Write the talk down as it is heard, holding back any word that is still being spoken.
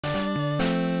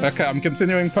Okay, I'm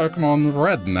continuing Pokemon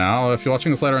Red now. If you're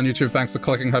watching this later on YouTube, thanks for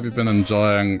clicking. Hope you've been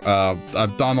enjoying.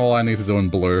 I've done all I need to do in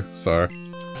Blue, so...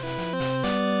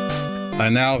 I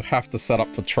now have to set up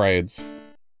for trades.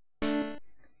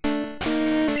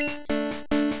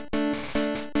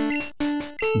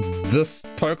 This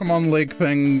Pokemon League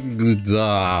thing...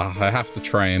 I have to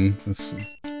train.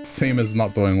 This team is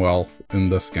not doing well in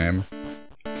this game.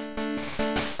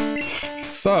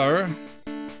 So...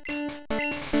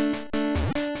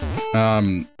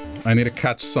 I need to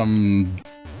catch some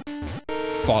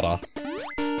fodder.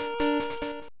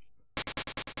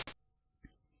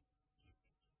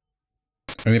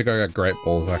 I need to go get Great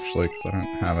Balls, actually, because I don't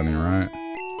have any, right?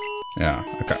 Yeah,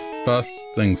 okay. First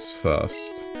things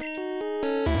first.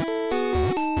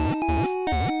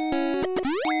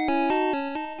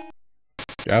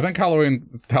 Yeah, I think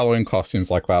Halloween costumes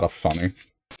like that are funny.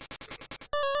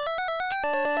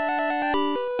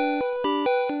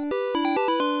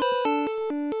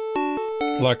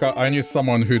 Like, I knew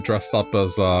someone who dressed up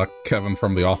as Kevin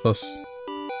from The Office.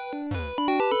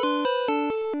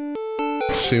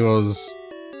 She was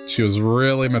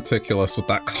really meticulous with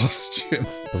that costume.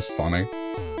 It was funny.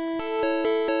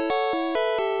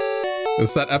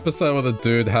 It's that episode where the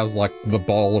dude has like the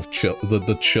bowl of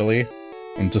the chili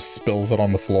and just spills it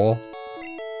on the floor.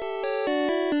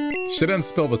 She didn't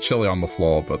spill the chili on the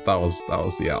floor, but that was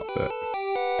the outfit.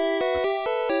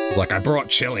 It's like, I brought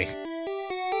chili.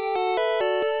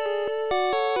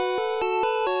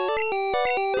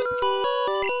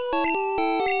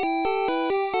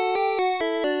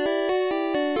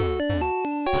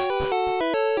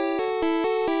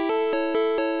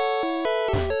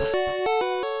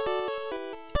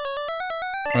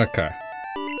 Okay.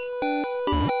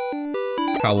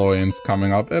 Halloween's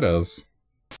coming up. It is.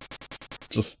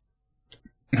 Just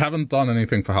haven't done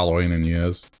anything for Halloween in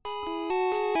years.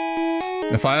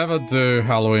 If I ever do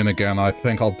Halloween again, I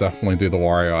think I'll definitely do the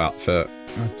Wario outfit.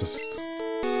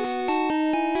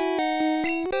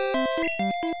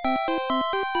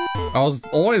 I was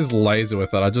always lazy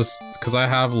with it. Because I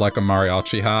have like a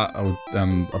mariachi hat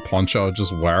and a poncho, I would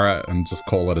just wear it and just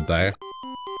call it a day.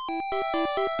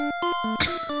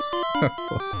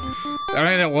 I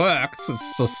mean, it works.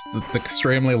 It's just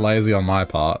extremely lazy on my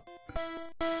part.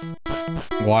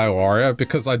 Why Wario?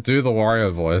 Because I do the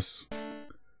Wario voice.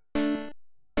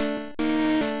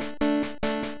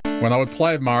 When I would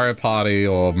play Mario Party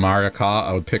or Mario Kart,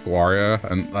 I would pick Wario,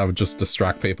 and I would just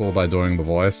distract people by doing the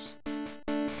voice.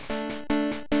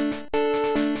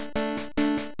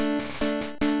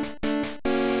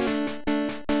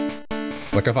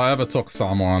 Like, if I ever took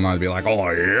someone, I'd be like,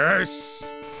 oh, yes!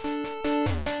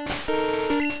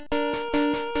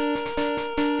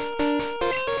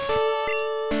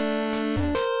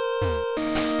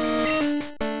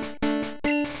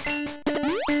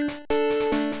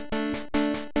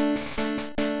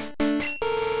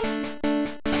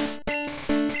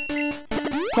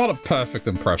 Not a perfect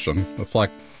impression. It's like...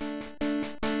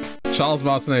 Charles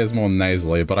Martinet is more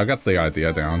nasally, but I got the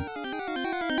idea down.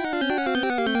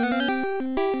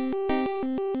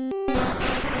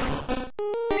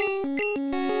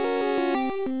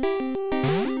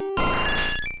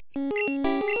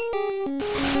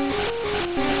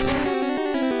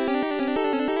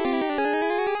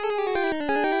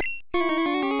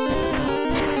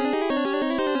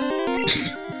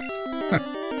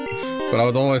 But I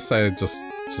would always say just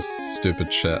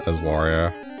stupid shit as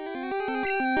Wario.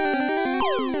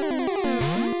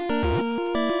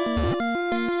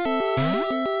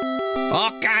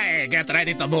 Okay, get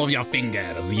ready to move your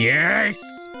fingers, yes!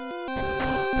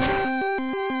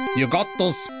 You got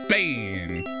to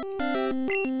spin!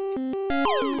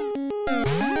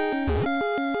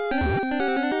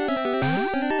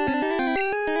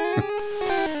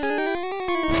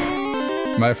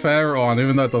 My favorite one,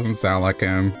 even though it doesn't sound like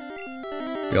him.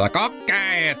 You're like,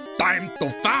 okay, it's time to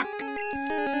fuck!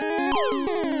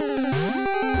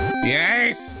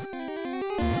 Yes!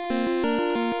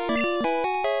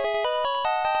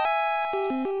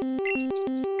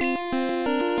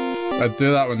 I'd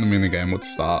do that when the minigame would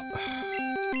start.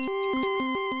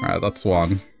 Alright, that's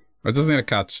one. I just need to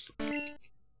catch...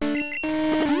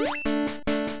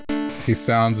 He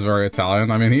sounds very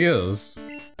Italian. I mean, he is.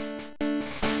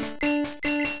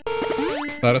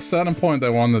 At a certain point, they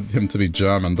wanted him to be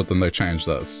German, but then they changed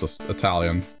it. It's just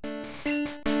Italian.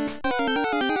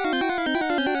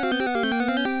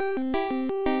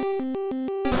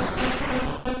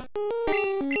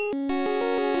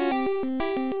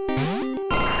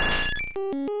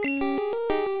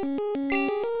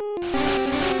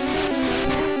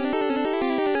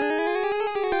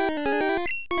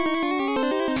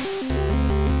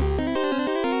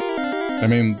 I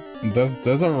mean,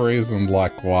 there's a reason,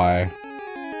 like, why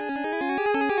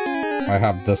I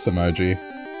have this emoji.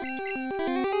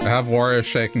 I have Wario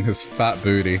shaking his fat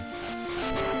booty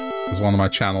as one of my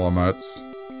channel emotes.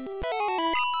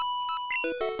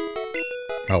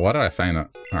 Oh, why did I feign it?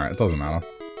 Alright, it doesn't matter.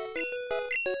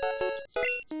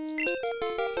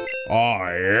 Oh,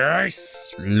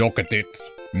 yes! Look at it!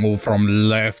 Move from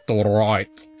left to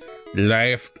right.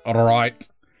 Left, right.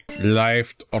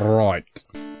 Left, right.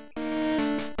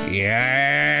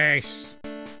 Yes!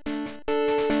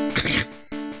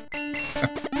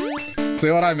 See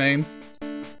what I mean?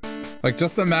 Like,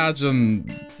 just imagine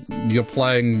you're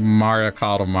playing Mario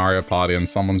Kart or Mario Party and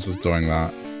someone's just doing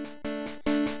that.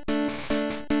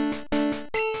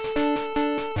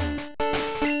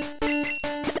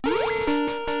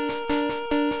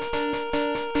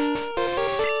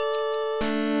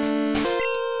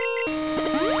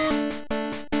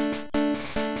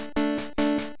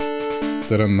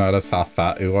 Didn't notice how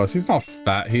fat he was. He's not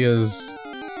fat, he is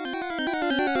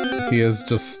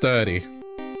just sturdy.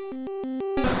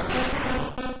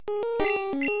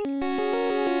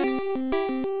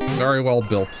 Very well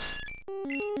built.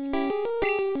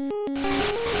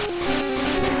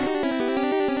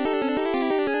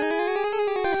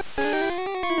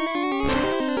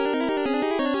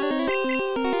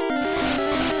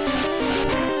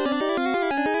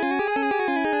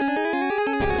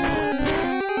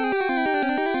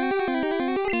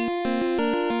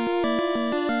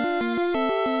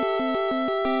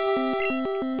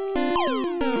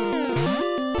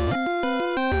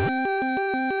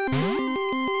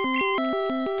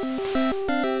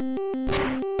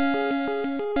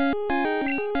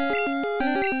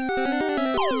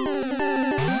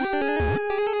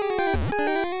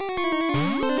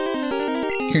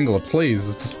 Kingler,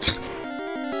 please,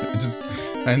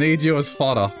 I need you as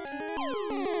fodder.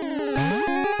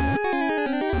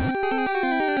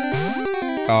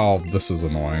 Oh, this is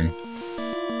annoying.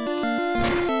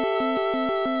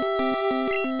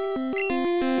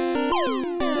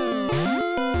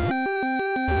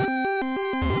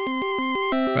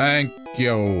 Thank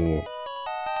you.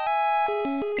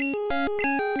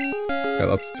 Okay,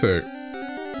 that's 2.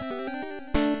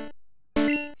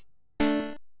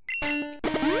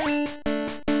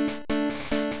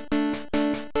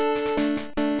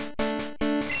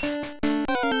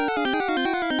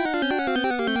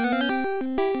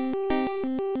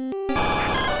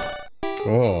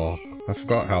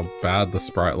 How bad the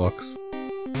sprite looks.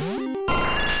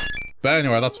 But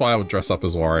anyway, that's why I would dress up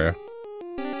as Wario.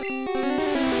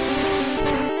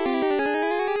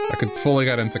 I could fully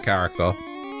get into character.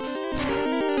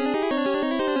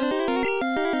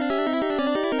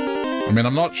 I mean,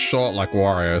 I'm not short like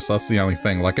Wario, so that's the only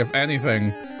thing. Like, if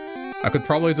anything, I could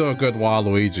probably do a good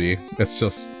Waluigi. It's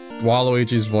just,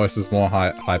 Waluigi's voice is more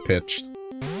high-pitched.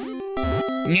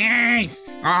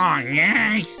 Nice! Oh,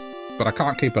 nice! But I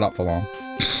can't keep it up for long.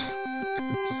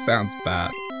 It just sounds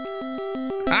bad.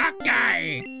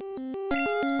 Okay!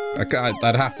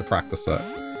 I'd have to practice it.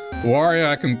 Wario,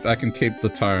 I can keep the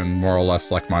tone more or less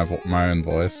like my own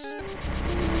voice.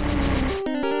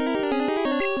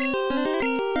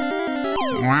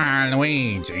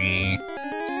 Waluigi.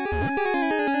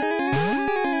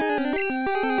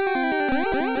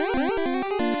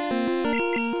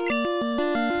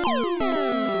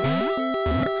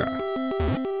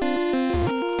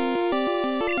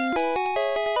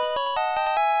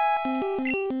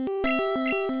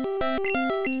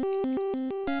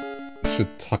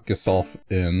 Tuck yourself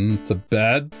in to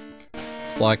bed.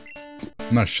 It's like,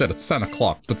 no shit, it's 10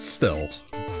 o'clock, but still.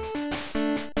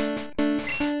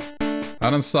 I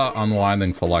don't start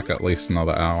unwinding for like at least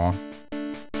another hour.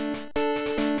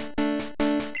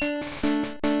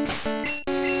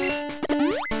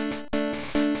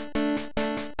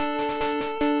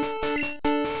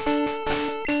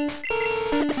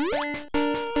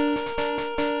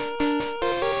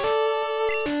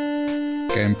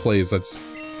 Game, please, I just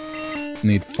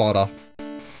need fodder.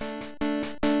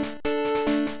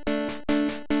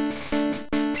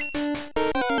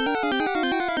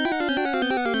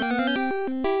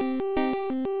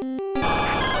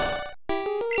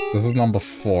 This is number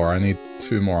 4. I need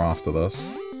 2 more after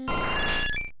this.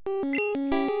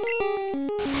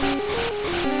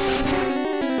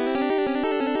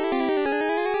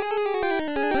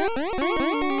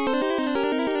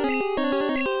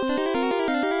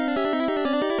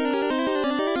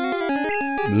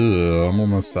 Ugh, I'm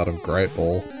almost out of Great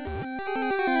Ball.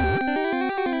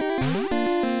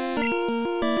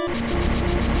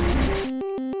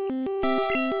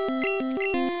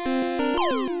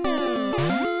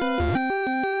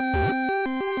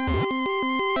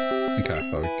 Okay,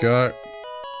 there we go.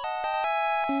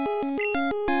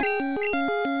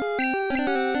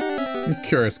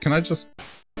 curious, can I just...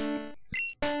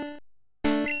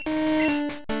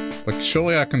 Like,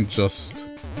 surely I can just...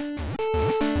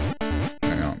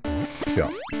 Hang on. Yeah.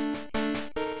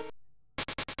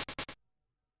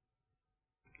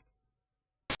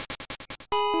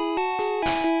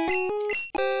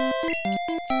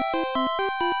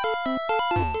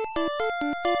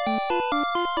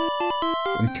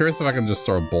 I'm curious if I can just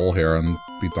throw a ball here and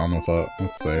be done with it.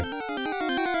 Let's see.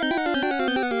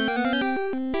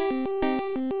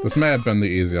 This may have been the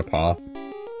easier path.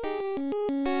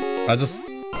 I just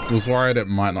was worried it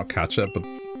might not catch it, but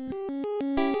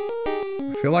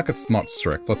I feel like it's not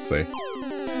strict. Let's see.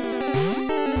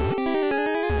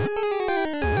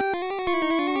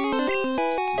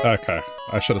 Okay,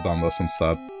 I should have done this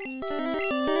instead.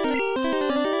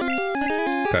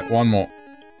 Okay, one more.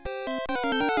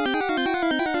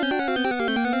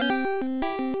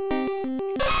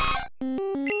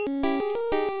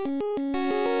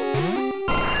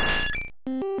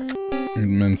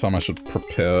 Meantime, I should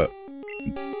prepare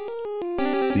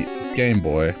the Game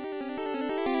Boy.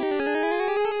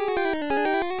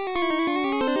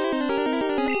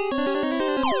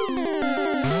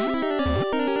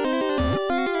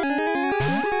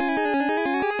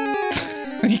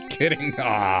 Are you kidding?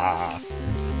 Ah,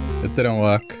 it didn't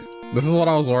work. This is what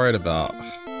I was worried about.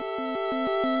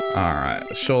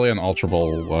 Alright, surely an Ultra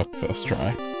Ball will work first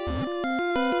try.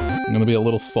 I'm gonna be a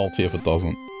little salty if it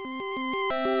doesn't.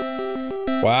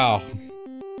 Wow.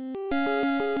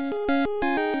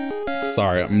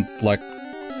 Sorry, I'm like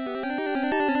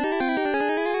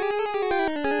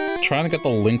trying to get the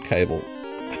link cable.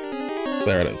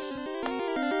 There it is.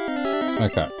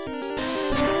 Okay.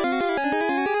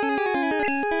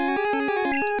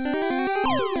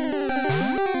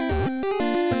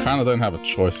 I kind of don't have a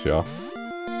choice here.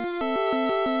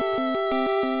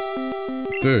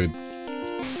 Dude.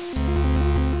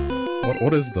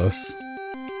 What is this?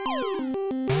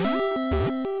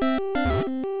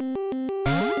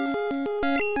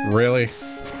 Really?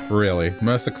 Really?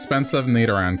 Most expensive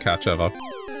need-around catch ever.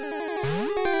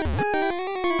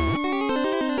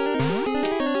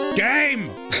 Game!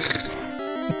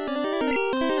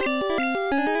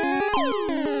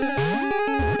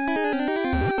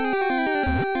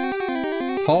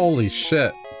 Holy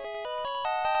shit.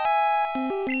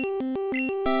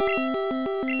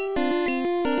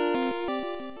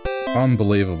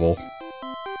 Unbelievable.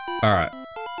 Alright.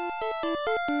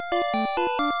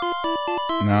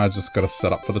 Now I just gotta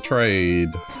set up for the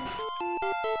trade.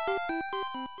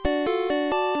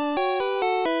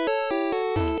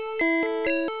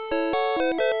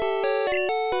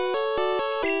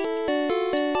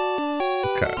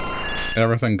 Okay.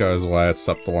 Everything goes away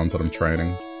except the ones that I'm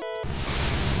trading.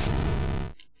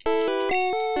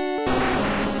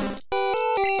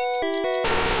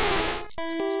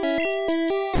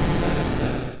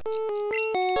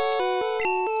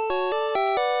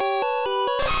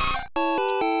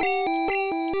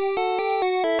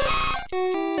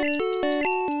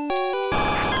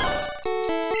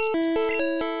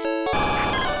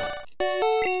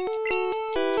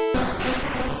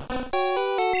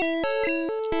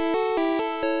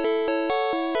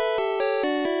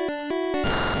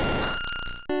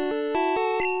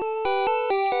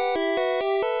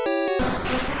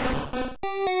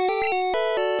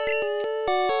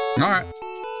 Alright.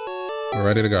 We're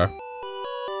ready to go.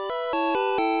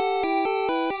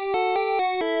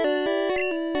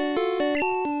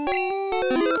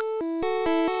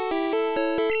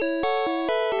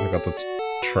 I got the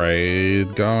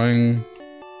trade going.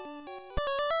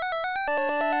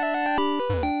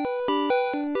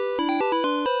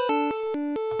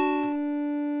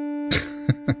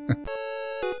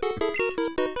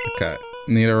 Okay.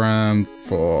 Need a round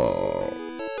for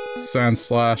Sand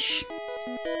Slash.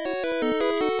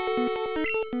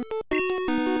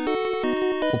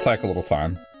 This will take a little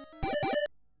time.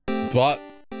 But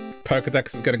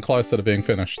Pokedex is getting closer to being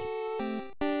finished.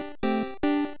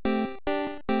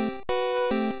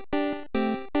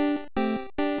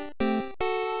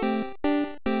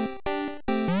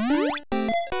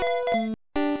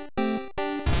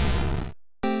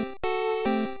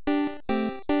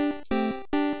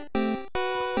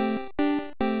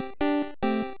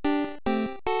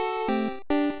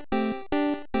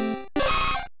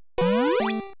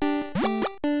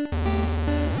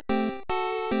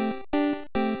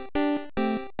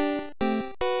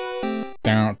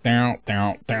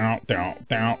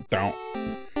 Down.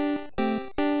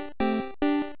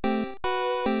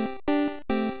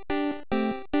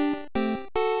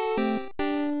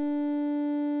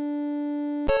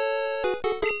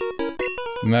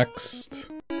 Next.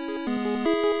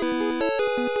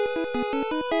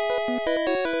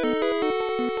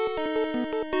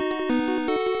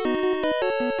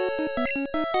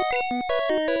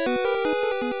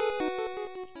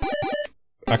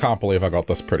 I can't believe I got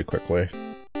this pretty quickly.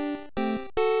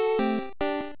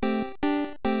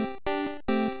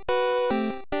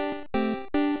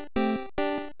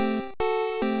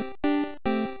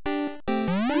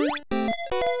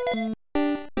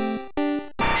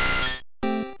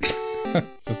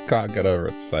 Just can't get over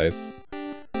its face.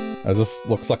 It just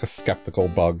looks like a skeptical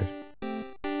bug.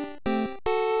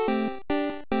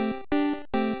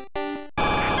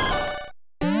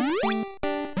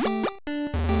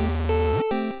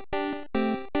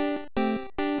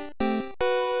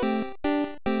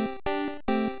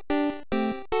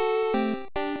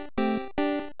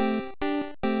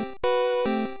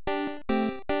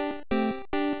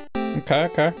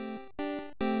 Okay.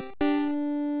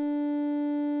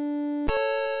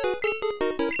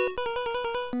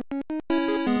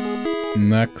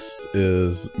 Next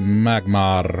is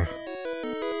Magmar.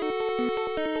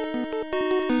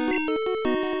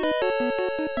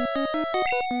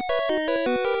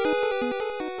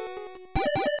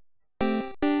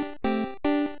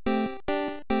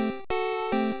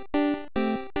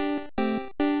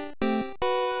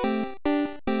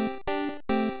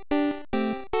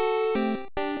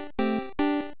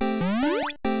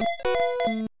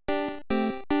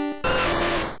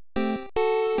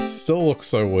 It still looks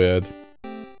so weird.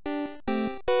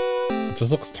 It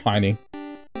just looks tiny.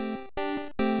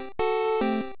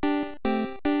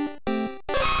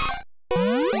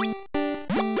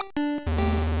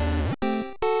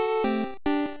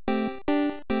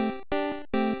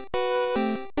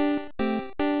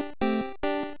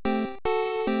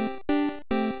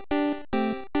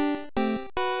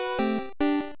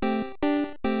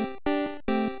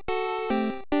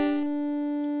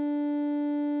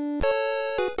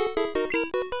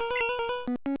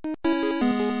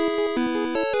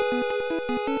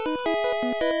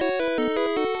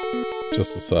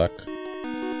 Just a sec.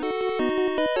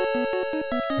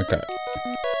 Okay.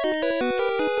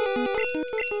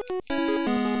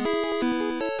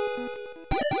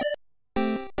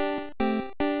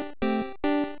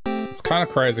 It's kind of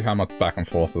crazy how much back and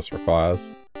forth this requires.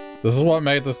 This is what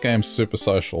made this game super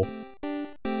social.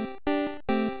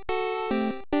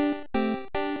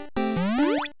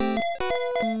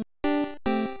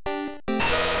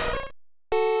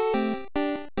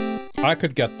 I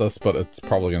could get this, but it's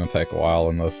probably going to take a while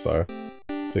in this, so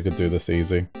if we could do this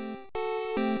easy.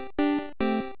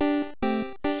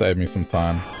 Save me some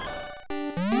time.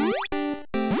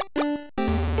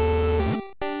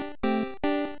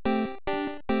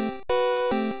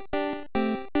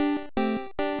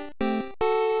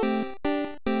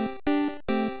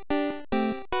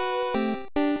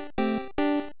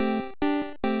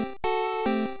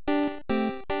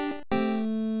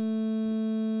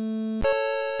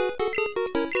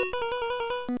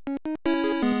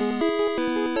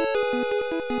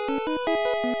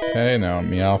 Okay, now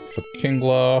meow for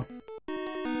Kingler.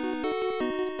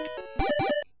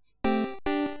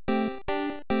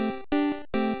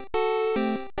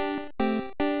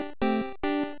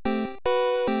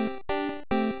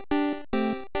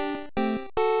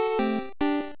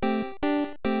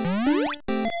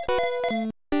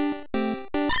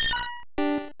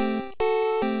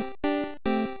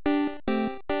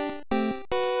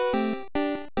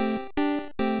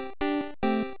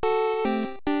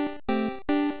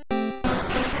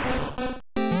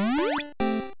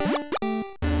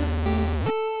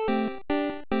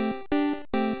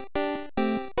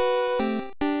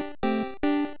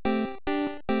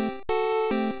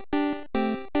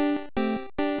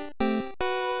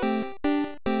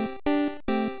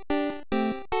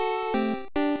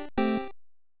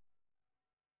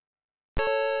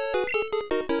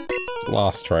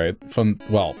 Last trade from,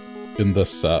 well, in this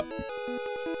set.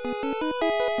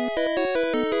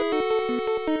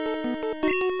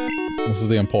 This is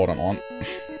the important one.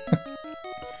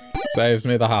 Saves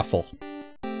me the hassle.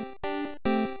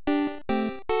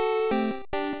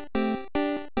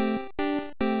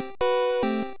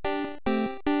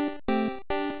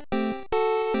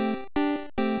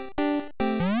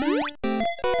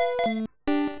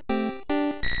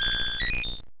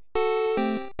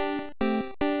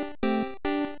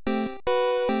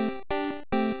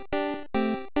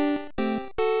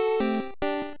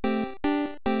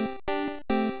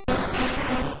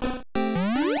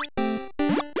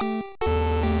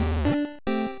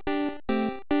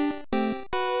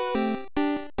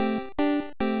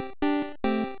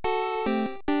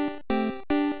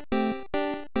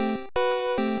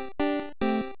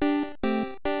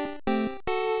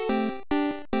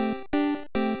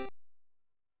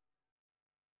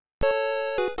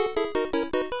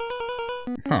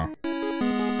 Huh.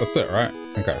 That's it, right?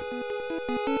 Okay.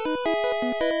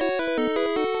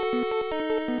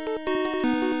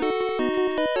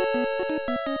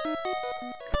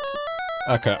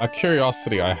 Okay, a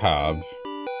curiosity I have.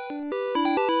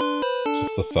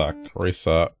 Just a sec.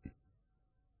 Reset.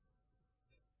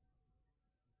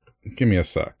 Give me a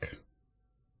sec.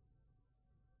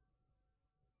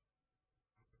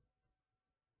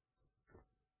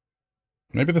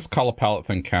 Maybe this color palette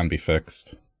thing can be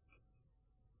fixed.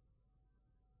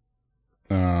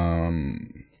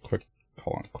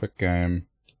 Hold on, quick game.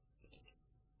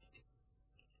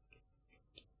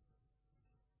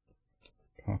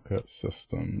 Pocket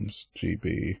Systems,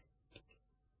 GB.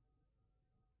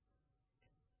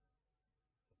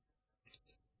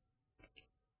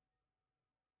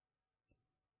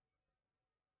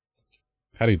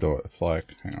 How do you do it? It's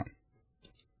like, hang on.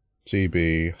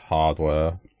 GB,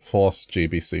 hardware, force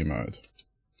GBC mode.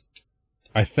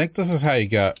 I think this is how you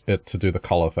get it to do the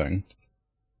color thing.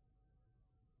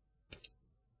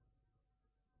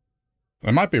 I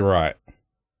might be right.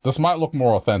 This might look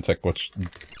more authentic, which,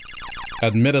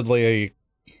 admittedly,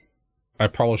 I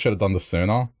probably should have done this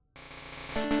sooner.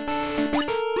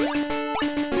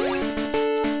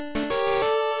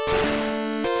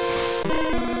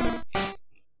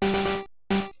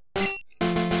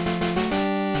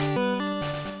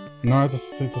 No, it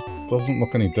just doesn't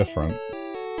look any different.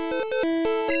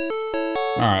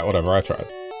 Alright, whatever, I tried.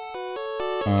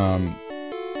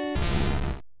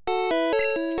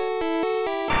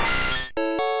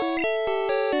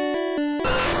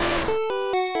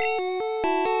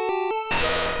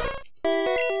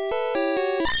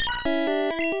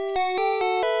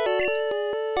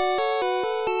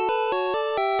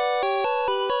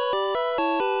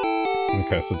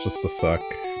 Okay, so just a sec.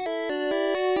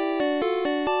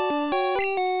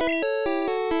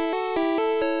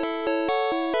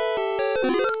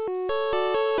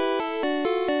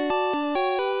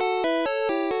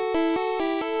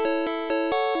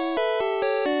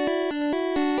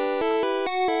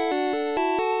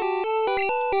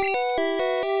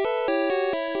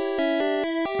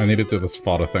 I need to do this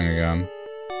fodder thing again.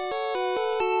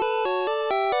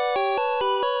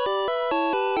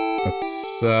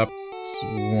 Except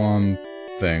one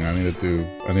thing. I need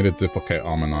to duplicate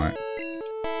Ammonite.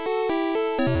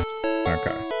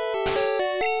 Okay.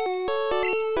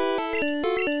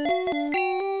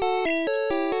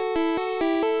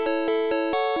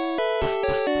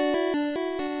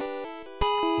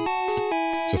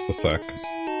 Just a sec.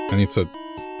 I need to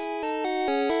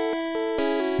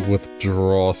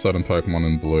withdraw certain Pokemon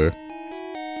in blue.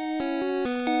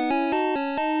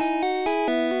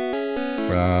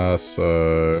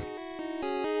 So...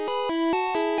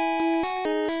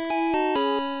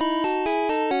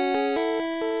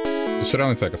 It should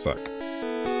only take a sec.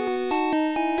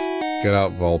 Get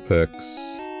out Vulpix.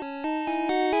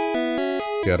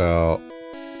 Get out...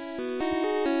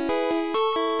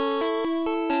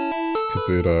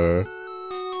 Kabuto.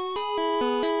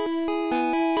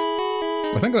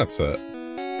 I think that's it.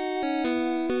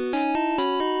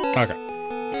 Okay.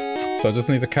 So I just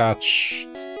need to catch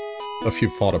a few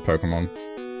fodder Pokemon.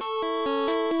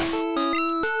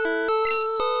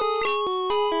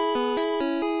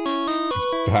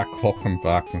 Welcome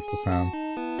back, Mr. Sam.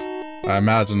 I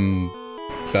imagine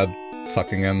bed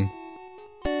tucking in.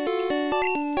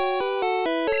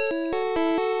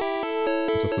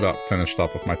 Just about finished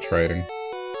up with my trading.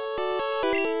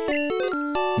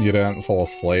 You didn't fall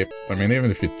asleep. I mean,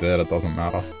 even if you did, it doesn't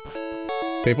matter.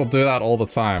 People do that all the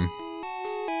time.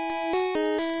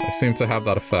 They seem to have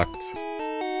that effect.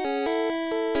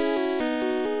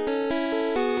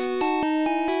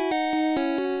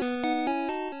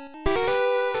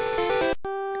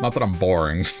 Not that I'm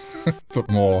boring, but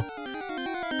more.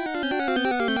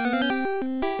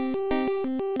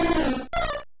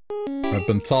 I've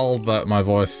been told that my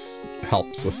voice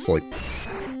helps with sleep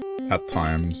at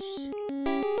times.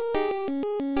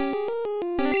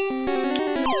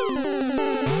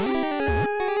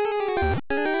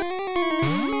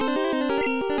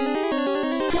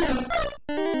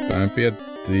 Don't be a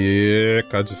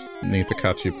dick, I just need to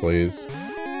catch you, please.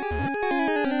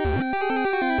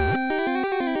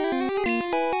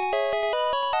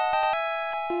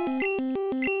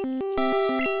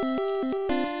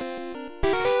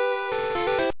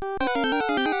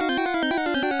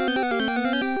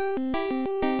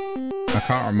 I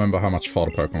can't remember how much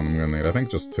fodder Pokemon I'm gonna need. I think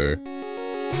just 2.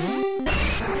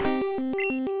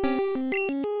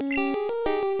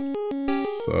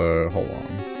 So, hold on.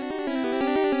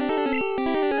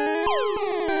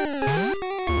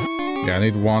 Yeah, I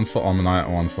need 1 for Omanyte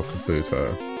and 1 for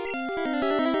Kabuto.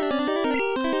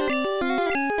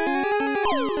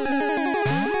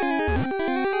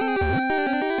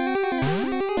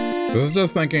 This is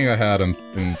just thinking ahead in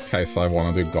case I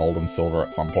want to do gold and silver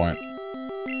at some point.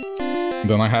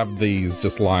 Then I have these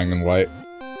just lying in wait.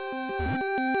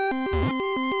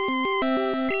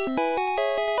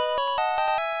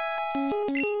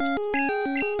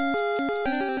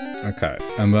 Okay,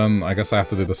 and then I guess I have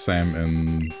to do the same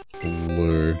in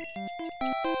blue.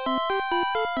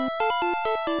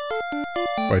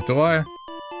 Wait, do I?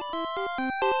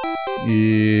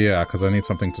 Yeah, because I need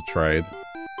something to trade.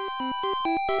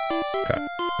 Okay.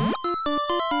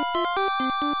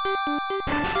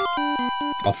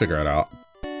 I'll figure it out.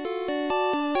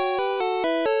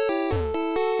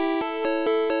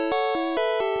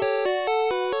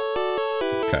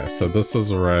 Okay, so this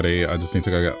is ready. I just need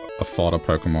to go get a fodder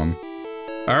Pokemon.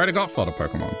 I already got fodder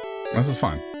Pokemon. This is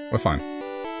fine. We're fine.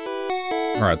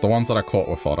 Alright, the ones that I caught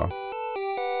were fodder.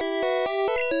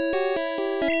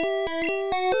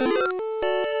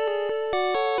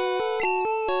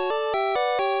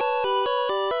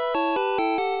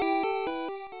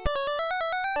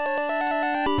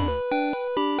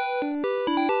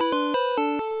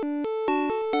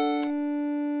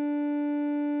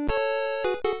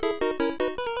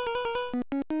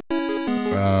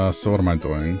 So what am I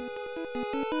doing?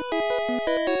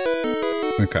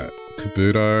 Okay,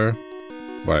 Kabuto.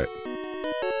 Wait.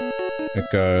 It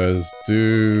goes,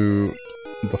 do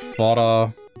the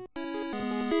fodder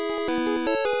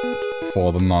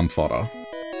for the non-fodder.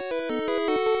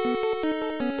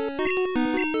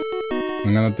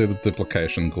 I'm gonna do the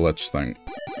duplication glitch thing.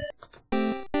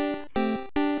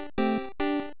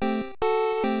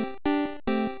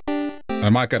 I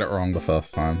might get it wrong the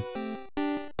first time.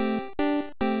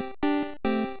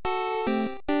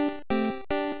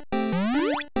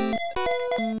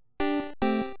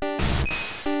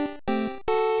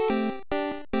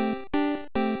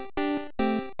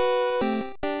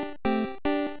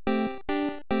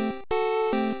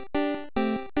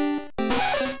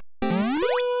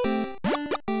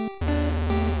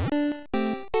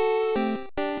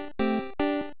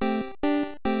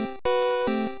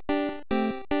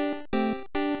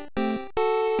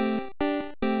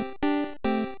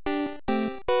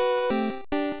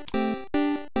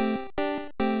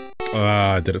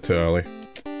 I did it too early.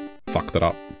 Fucked it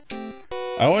up.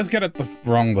 I always get it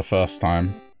wrong the first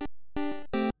time.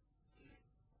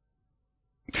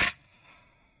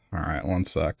 Alright, one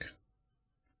sec.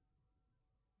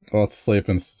 Let's sleep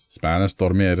in Spanish.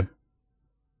 Dormir.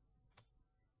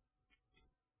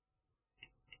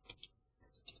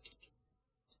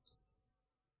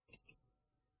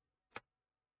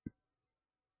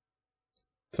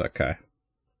 It's okay.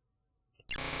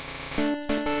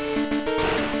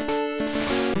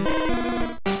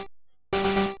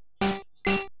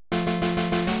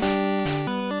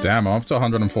 Damn, I'm up to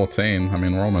 114. I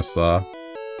mean, we're almost there.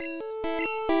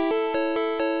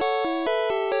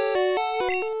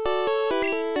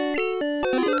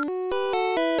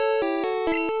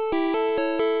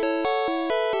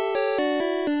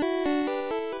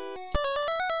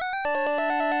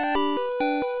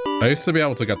 I used to be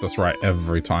able to get this right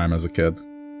every time as a kid.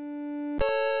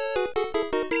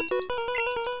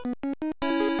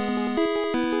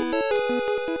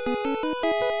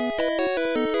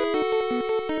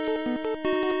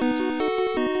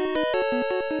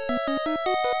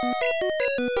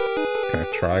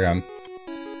 Try again.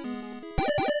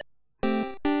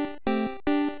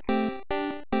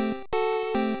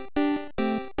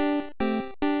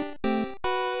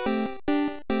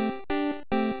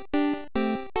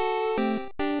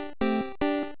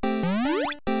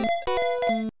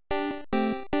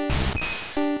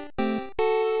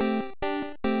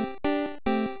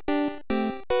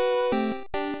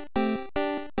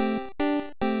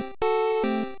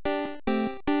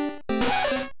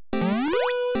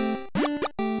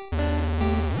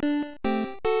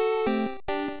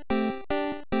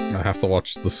 To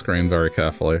watch the screen very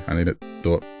carefully. I need to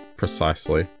do it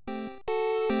precisely.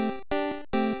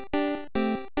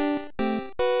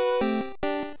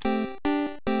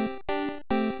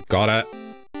 Got it.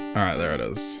 Alright, there it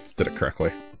is. Did it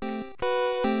correctly.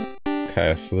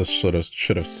 Okay, so this should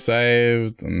have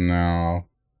saved, and now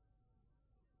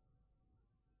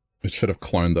it should have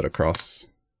cloned it across.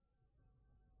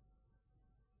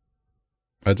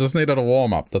 I just needed a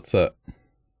warm-up, that's it.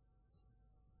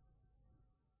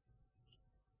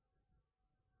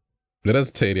 It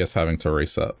is tedious having to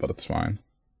reset, but it's fine.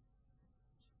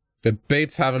 It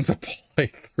beats having to play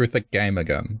through the game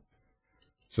again.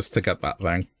 Just to get that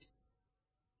thing.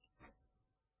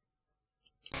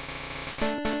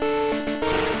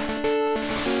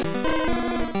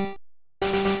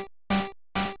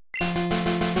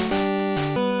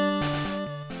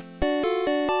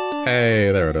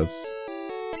 Hey, there it is.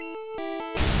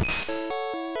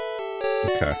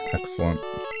 Okay, excellent.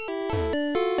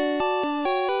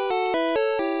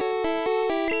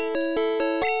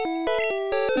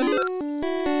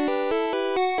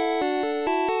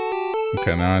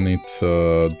 Okay, now I need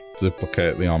to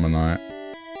duplicate the Ammonite.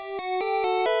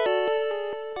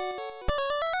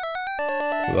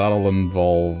 So that'll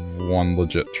involve one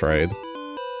legit trade.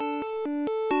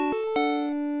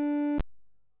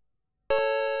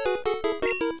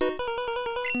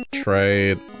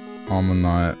 Trade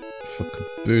Ammonite for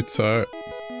Kabuto.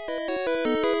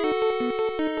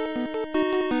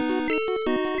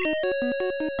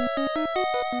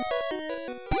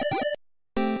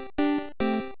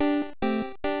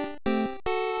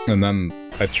 And then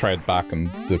I trade back and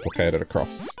duplicate it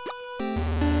across.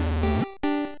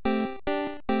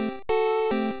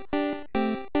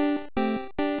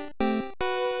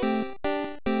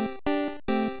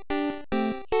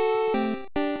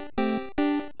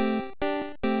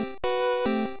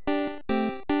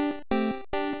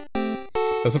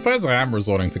 I suppose I am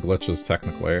resorting to glitches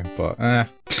technically, but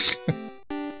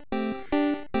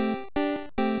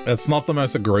it's not the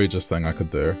most egregious thing I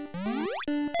could do.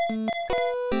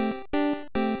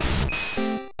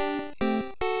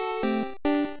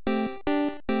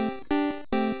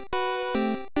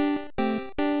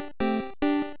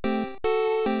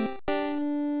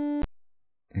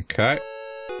 Okay,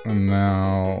 and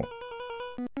now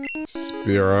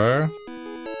Spearow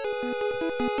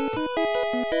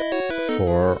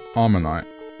for Ammonite.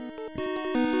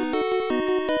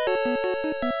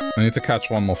 I need to catch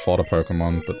one more fodder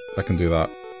Pokemon, but I can do that.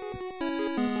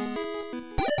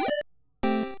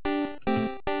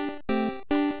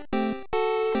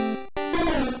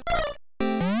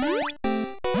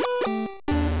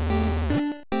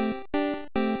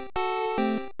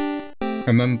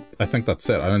 And then I think that's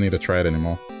it. I don't need to trade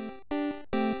anymore.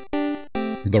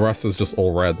 The rest is just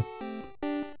all red.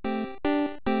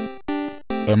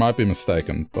 I might be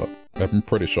mistaken, but I'm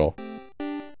pretty sure.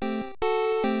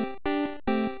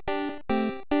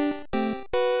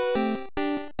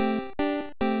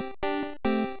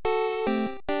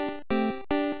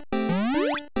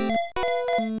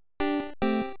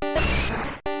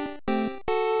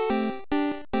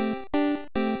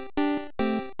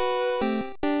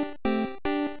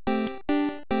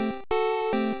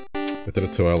 I did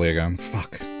it too early again.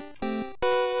 Fuck.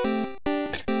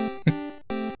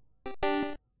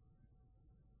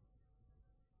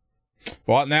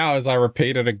 What now is I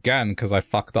repeat it again because I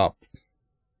fucked up.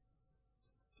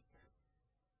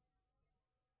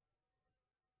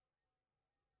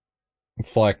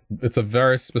 It's like, it's a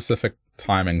very specific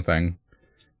timing thing.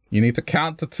 You need to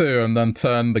count to 2 and then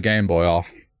turn the Game Boy off.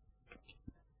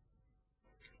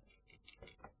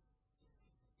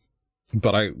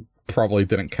 But I probably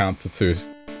didn't count to 2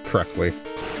 correctly.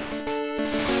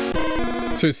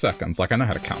 2 seconds. Like, I know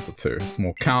how to count to 2. It's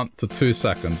more count to 2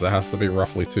 seconds. It has to be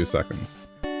roughly 2 seconds.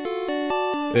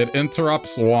 It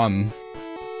interrupts 1.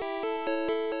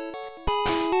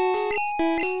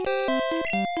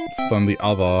 So then the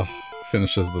other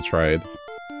finishes the trade.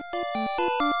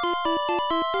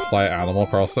 Play Animal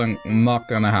Crossing? Not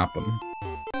gonna happen.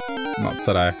 Not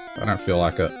today. I don't feel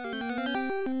like it.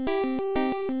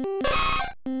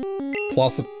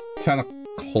 Plus it's 10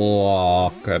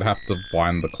 o'clock. I'd have to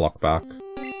wind the clock back.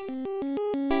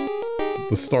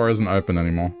 The store isn't open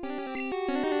anymore.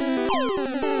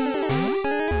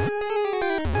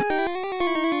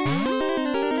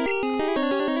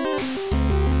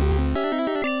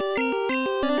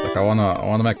 Like I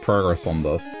wanna make progress on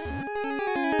this.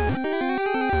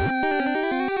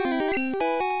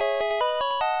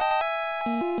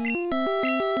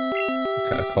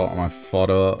 Okay, I caught my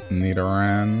fodder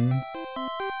Nidoran.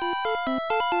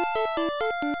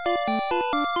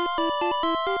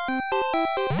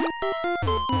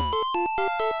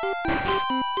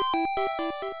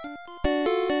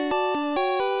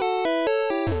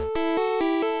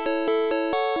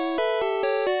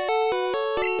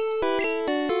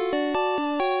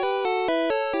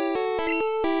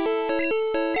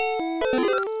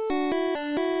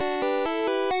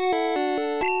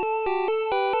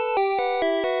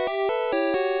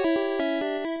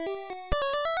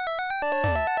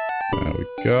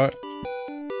 Go.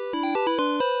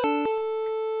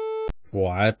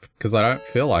 Why? Because I don't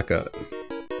feel like it.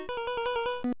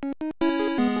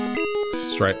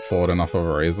 It's straightforward enough of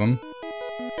a reason.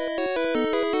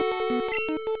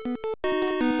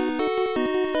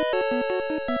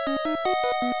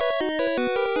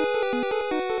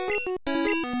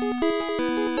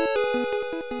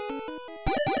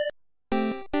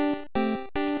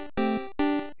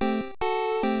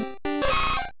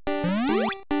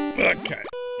 Okay.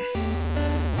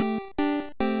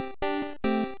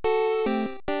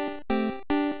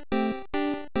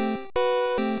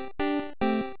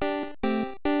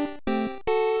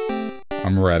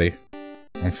 I'm ready.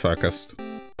 I'm focused.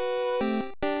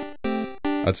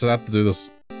 I just have to do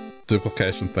this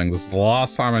duplication thing. This is the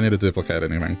last time I need to duplicate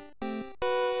anything.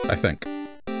 I think.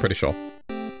 Pretty sure.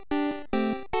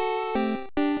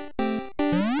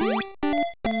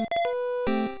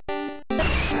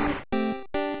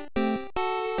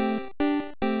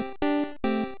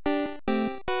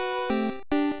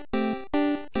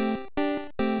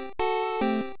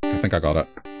 I think I got it.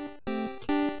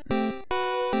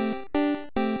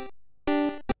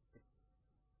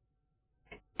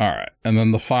 Alright, and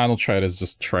then the final trade is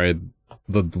just trade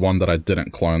the one that I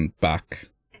didn't clone back.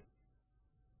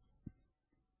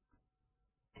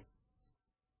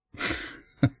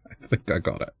 I think I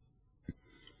got it.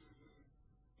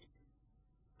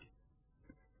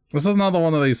 This is another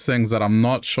one of these things that I'm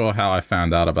not sure how I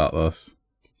found out about this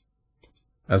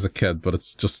as a kid, but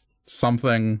it's just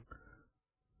something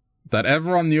that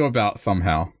everyone knew about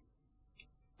somehow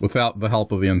without the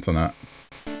help of the internet.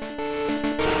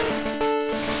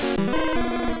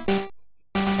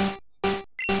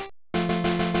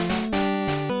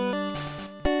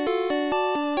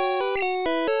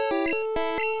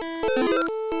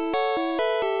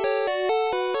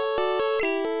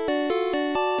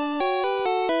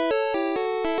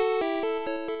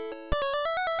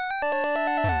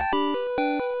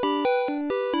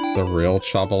 The real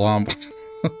Chabalam?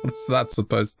 What's that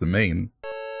supposed to mean?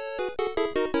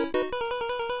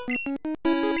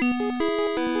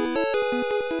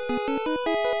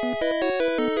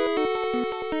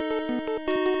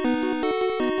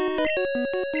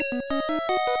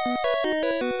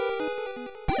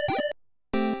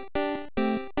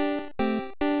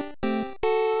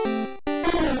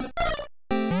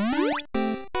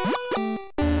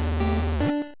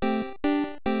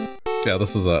 Yeah,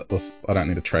 this is it. This, I don't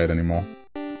need to trade anymore.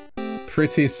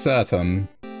 Pretty certain.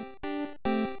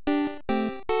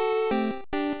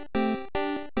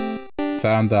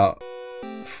 Found out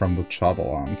from the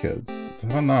Chabalam kids. I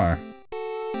don't know.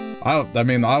 I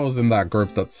mean, I was in that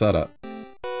group that said it.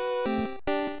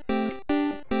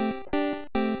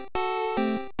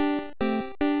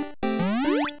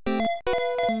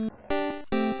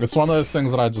 It's one of those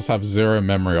things that I just have zero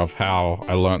memory of how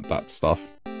I learnt that stuff.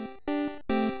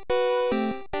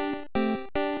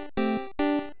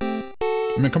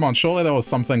 I mean, come on, surely there was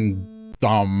something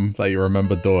dumb that you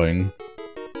remember doing.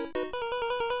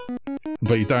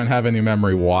 But you don't have any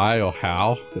memory why or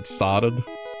how it started.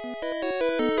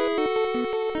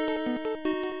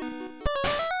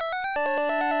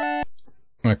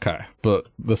 Okay, but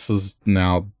this is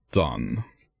now done.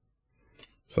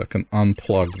 So I can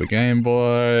unplug the Game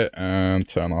Boy and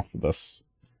turn off this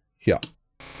here.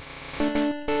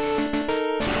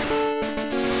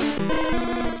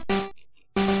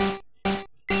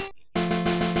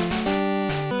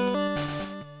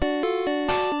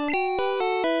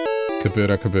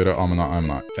 Kabuto, Kabuto, Omina,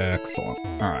 Omina. Excellent.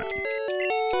 Alright.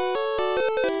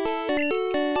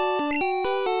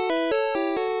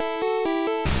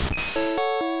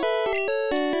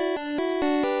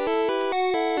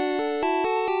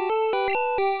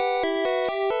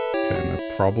 Okay,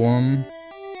 no problem.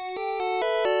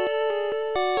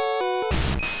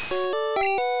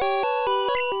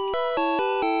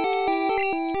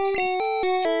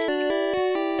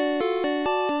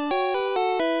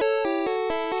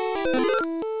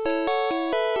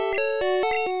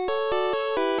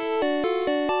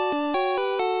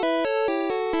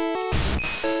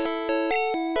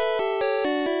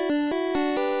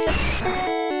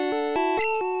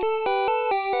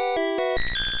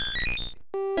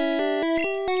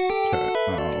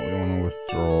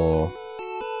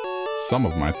 Some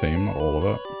of my team, not all of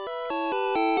it.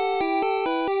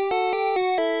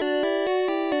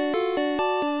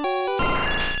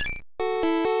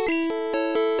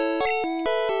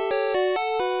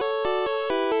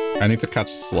 I need to catch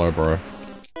Slowbro.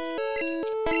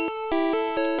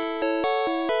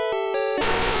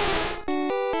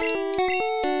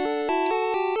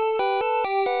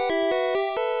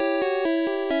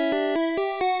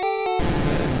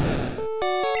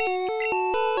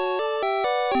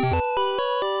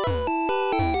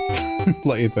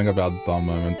 Let you think about dumb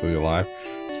moments of your life.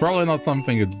 It's probably not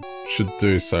something you should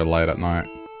do so late at night.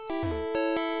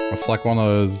 It's like one of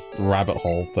those rabbit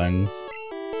hole things.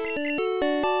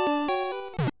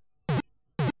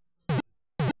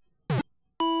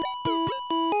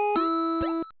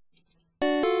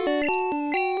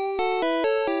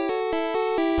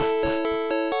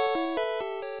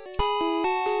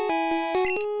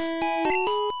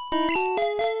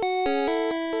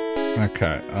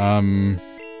 Okay, I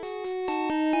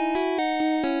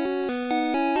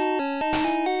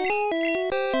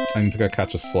need to go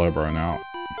catch a Slowbro now.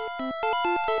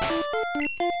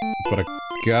 But I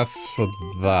guess for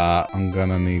that, I'm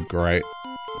gonna need Great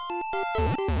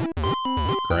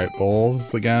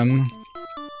Balls again.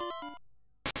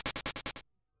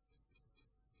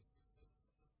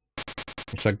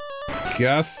 Which I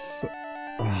guess...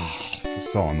 Oh, this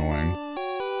is so annoying.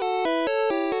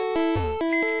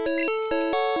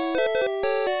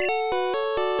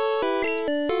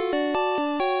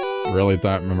 Really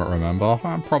don't remember.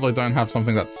 I probably don't have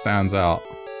something that stands out.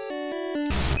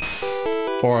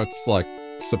 Or it's, like,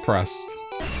 suppressed.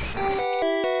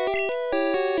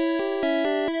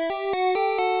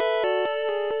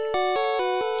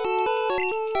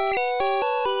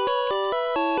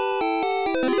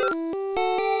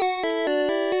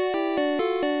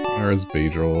 Where is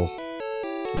Beedrill?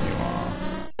 Here you are.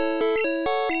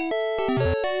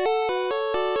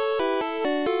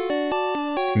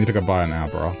 I need to go buy an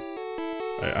Abra.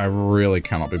 I really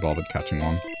cannot be bothered catching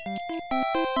one.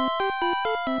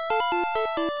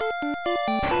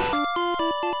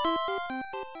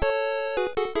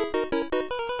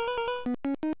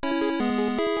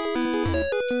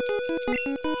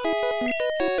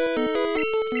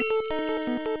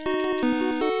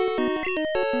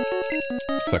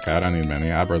 It's okay, I don't need many.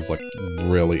 Abra's like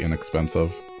really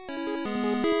inexpensive.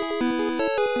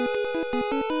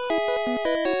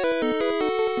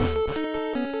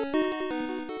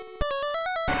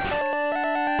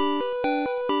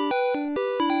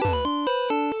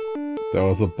 There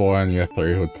was a boy in year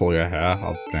 3 who would pull your hair.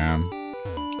 Oh, damn.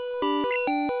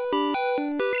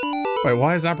 Wait,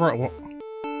 why is Abra... What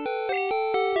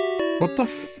the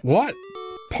f... What?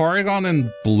 Porygon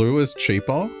in blue is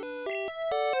cheaper?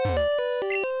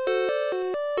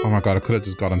 Oh my god, I could have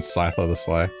just gotten Scyther this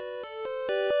way.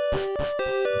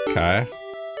 Okay.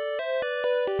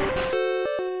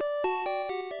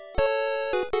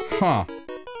 Huh.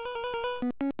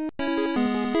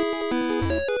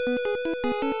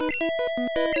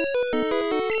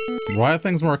 Why are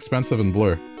things more expensive in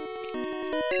blue?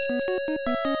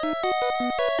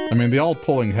 I mean, the old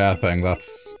pulling hair thing,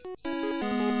 that's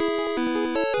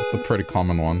a pretty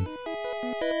common one.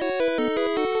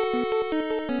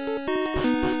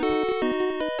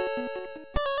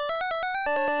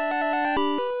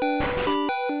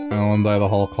 And one day the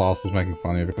whole class was making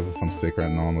fun of you because of some secret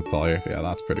and no one would tell you. Yeah,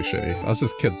 that's pretty shitty. That's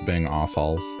just kids being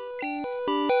assholes.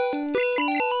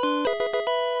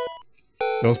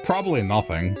 It was probably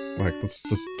nothing. Like, it's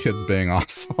just kids being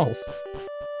assholes.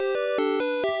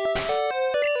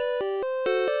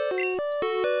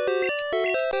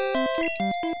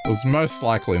 It was most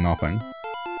likely nothing.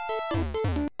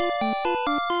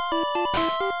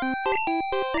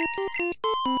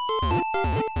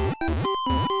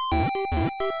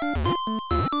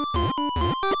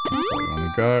 That's where we want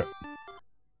to go.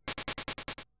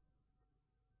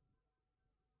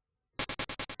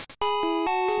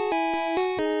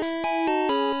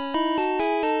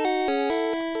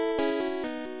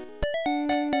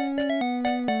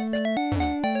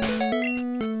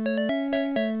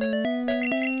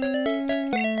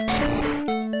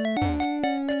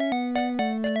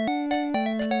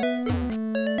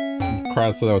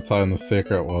 Crowd said they were telling the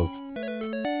secret was...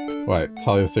 Wait,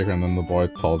 tell you the secret and then the boy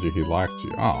told you he liked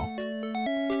you. Oh.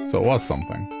 So it was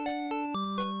something.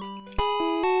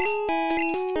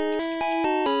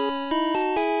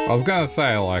 I was gonna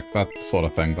say, like, that sort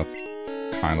of thing, that's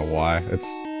kinda why. It's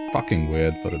fucking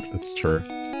weird, but it's true.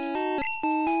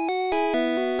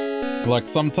 Like,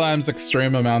 sometimes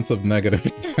extreme amounts of negative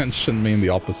attention mean the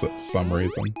opposite for some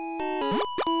reason.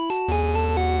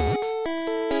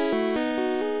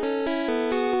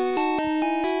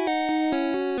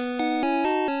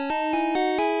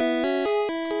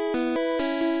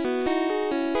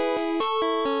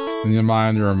 In your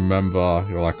mind, you remember,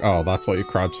 you're like, oh, that's what you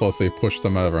cried for, so you pushed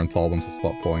them over and told them to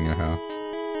stop pulling your hair.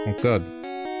 Well, good.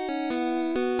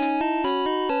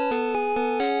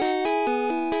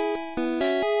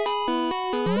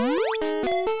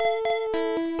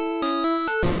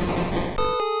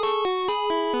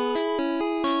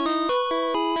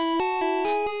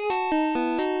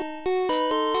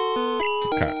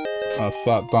 Okay, that's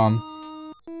that done.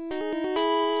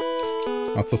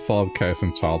 That's a solid case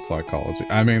in child psychology.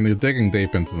 I mean, you're digging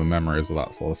deep into the memories of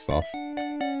that sort of stuff.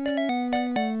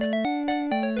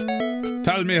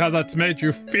 Tell me how that's made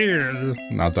you feel!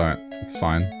 No, don't. It's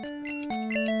fine.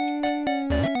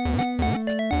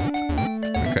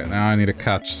 Okay, now I need to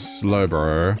catch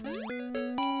Slowbro.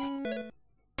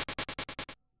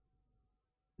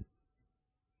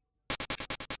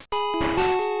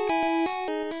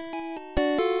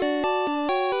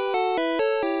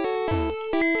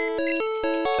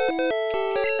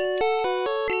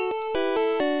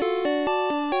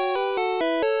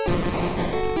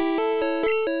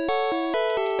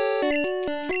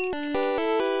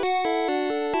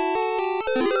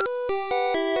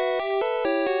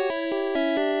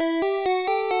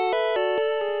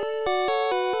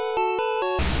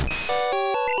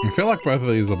 feel like both of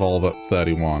these evolve at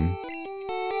 31.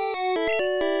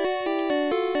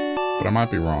 But I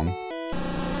might be wrong.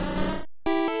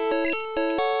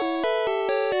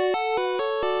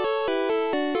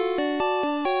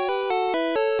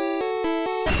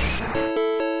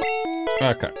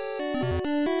 Okay.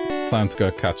 Time to go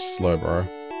catch Slowbro.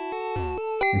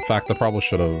 In fact, I probably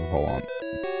should have... Hold on.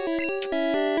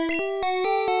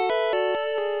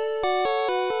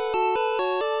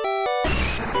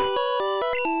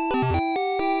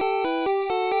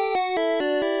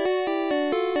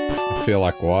 I feel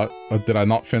like what? Or did I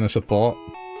not finish a thought?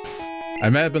 I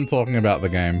may have been talking about the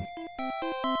game.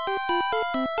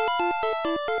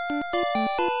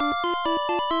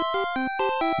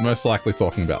 Most likely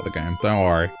talking about the game, don't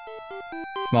worry.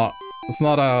 It's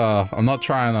not I'm not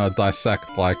trying to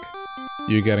dissect, like,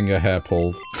 you getting your hair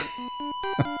pulled.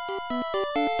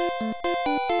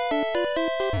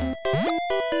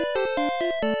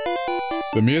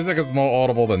 The music is more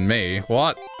audible than me.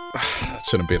 What? That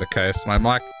shouldn't be the case. My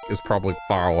mic is probably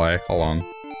far away. Hold on.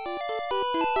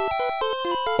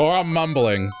 Or I'm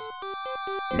mumbling.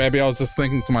 Maybe I was just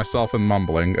thinking to myself and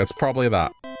mumbling. It's probably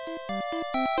that.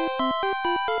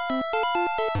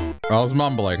 I was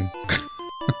mumbling.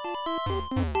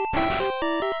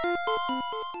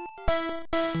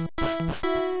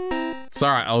 It's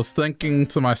alright, I was thinking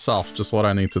to myself just what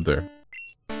I need to do.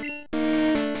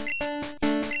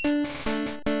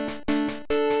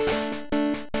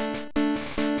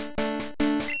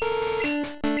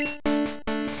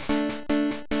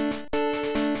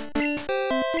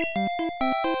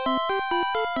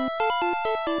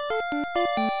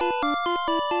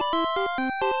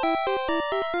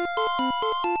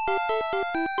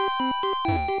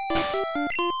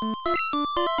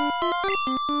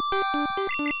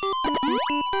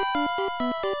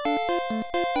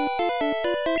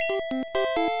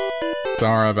 Don't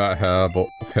worry about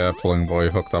hair pulling boy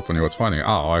hooked up when you were 20.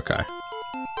 Oh, okay.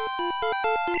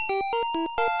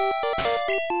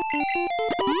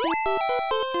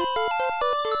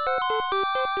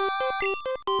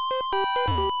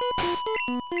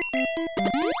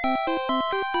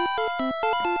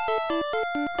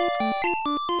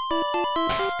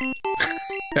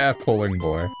 Hair pulling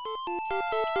boy.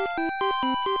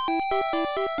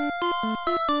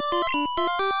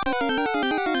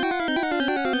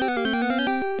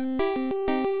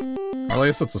 At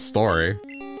least it's a story.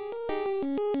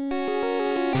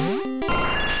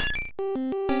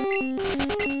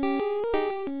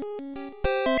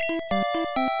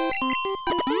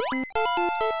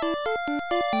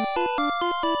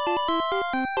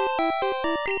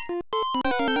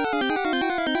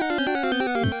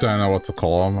 Don't know what to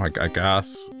call him, I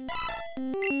guess.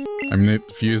 I mean,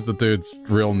 if you use the dude's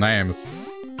real name, it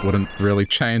wouldn't really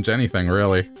change anything,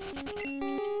 really.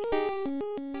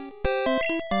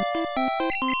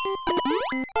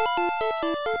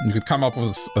 You could come up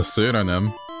with a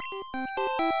pseudonym.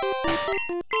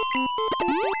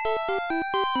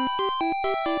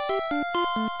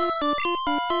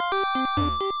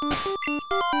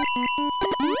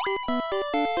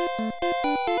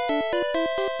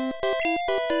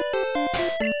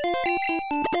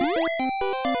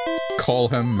 Call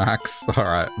him Max.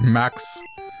 Alright, Max.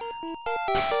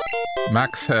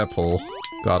 Max Hairpull.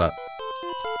 Got it.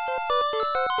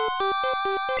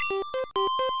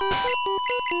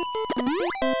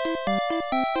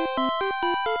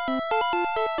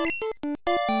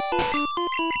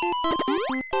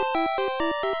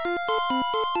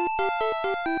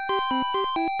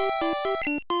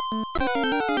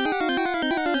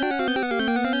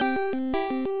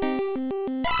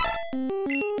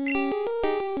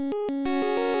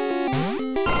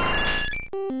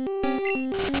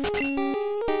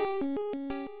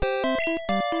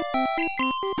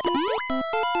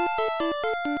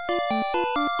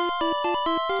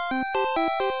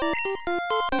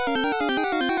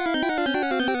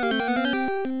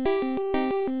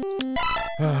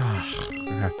 I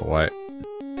have to wait.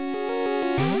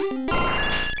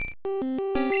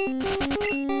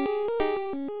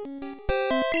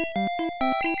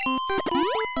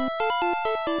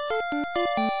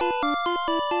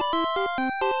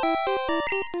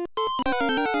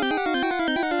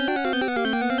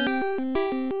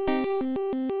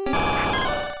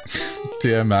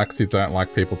 Dear Max, you don't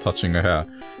like people touching your hair.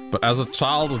 But as a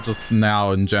child or just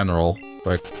now in general,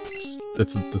 like,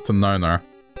 it's a no-no.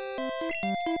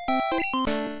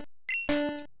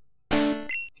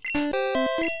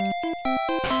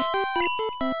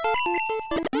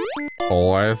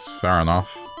 Always, fair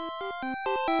enough.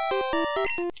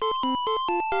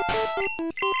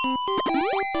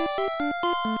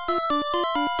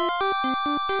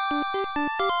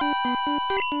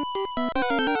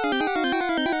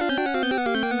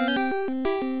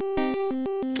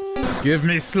 Give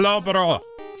me Slowbro!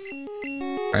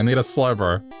 I need a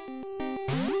Slowbro.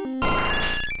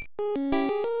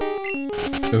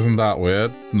 Isn't that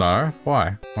weird? No?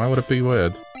 Why? Why would it be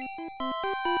weird?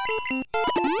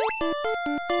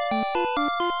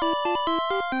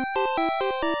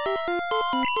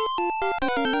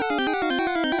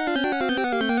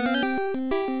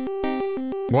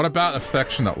 What about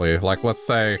affectionately? Like, let's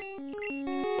say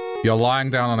you're lying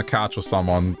down on a couch with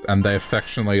someone and they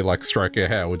affectionately, like, stroke your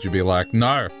hair. Would you be like,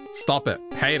 no, stop it,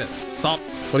 hate it, stop,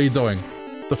 what are you doing?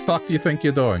 The fuck do you think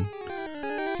you're doing?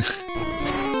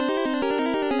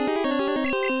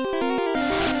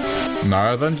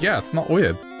 No, then yeah, it's not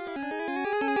weird.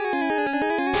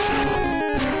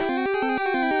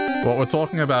 What we're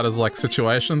talking about is, like,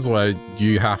 situations where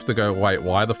you have to go, wait,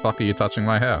 why the fuck are you touching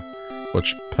my hair?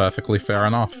 Which, perfectly fair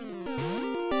enough.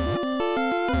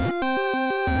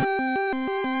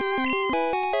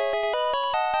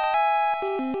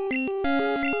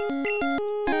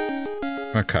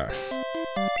 Okay.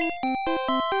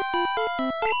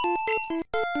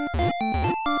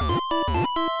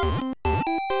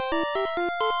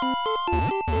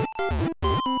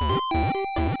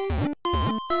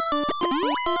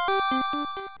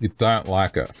 You don't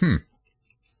like it.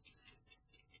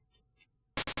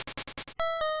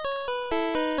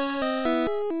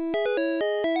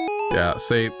 Yeah,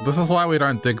 see, this is why we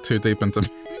don't dig too deep into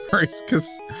memories, because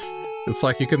it's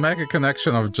like you can make a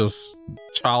connection of just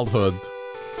childhood.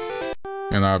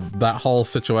 You know, that whole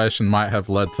situation might have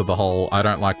led to the whole I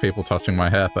don't like people touching my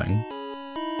hair thing.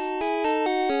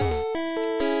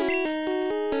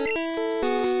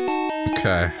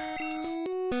 Okay.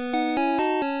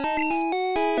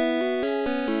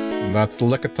 That's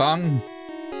Lickitung.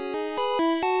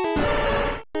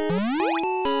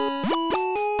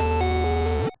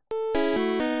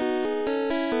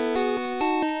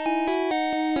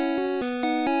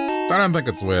 I don't think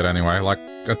it's weird anyway. Like,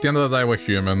 at the end of the day, we're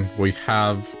human. We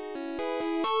have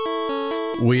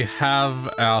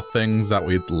our things that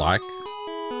we like.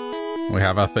 We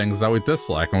have our things that we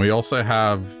dislike. And we also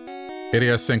have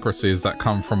idiosyncrasies that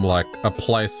come from, like, a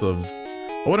place of...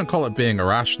 I wouldn't call it being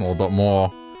irrational, but more...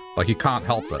 like, you can't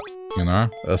help it, you know?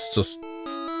 It's just...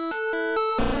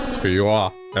 who you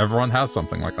are. Everyone has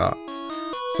something like that.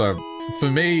 So, for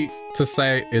me to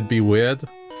say it'd be weird...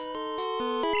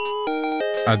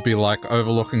 I'd be, like,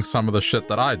 overlooking some of the shit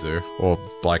that I do. Or,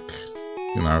 like,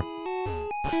 you know,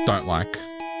 don't like.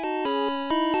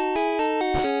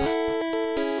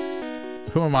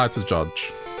 Who am I to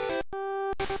judge?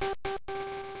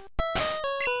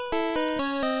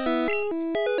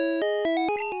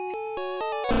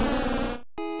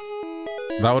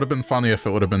 That would have been funny if it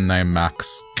would have been named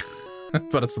Max.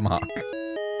 But it's Mark.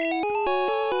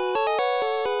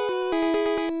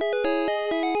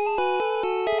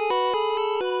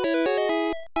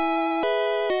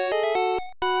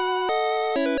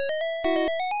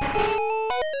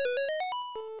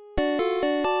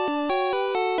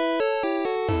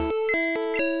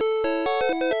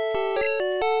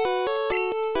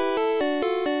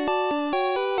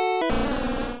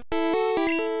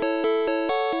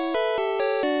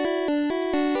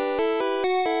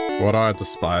 What do I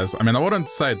despise? I mean, I wouldn't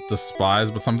say despise,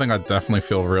 but something I definitely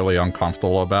feel really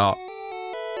uncomfortable about.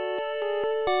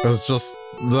 It's just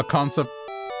the concept...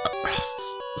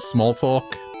 small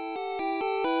talk.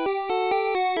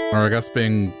 Or I guess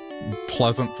being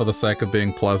pleasant for the sake of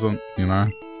being pleasant, you know?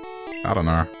 I don't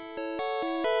know.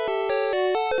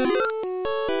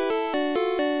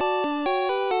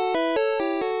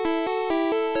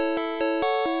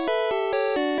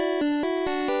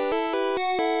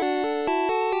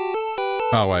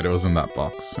 Oh wait, it was in that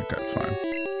box. Okay, it's fine.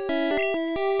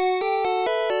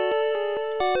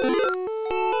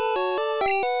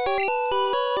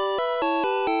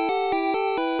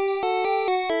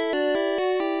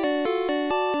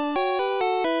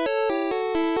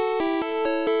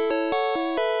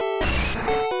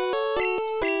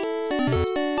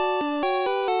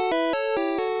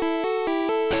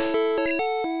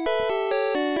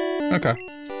 Okay.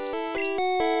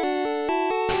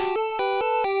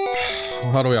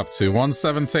 What are we up to?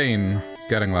 117.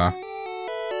 Getting there.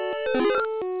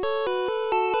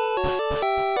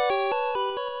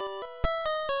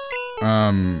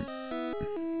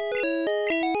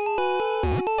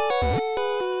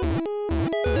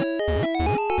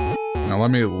 Now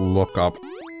let me look up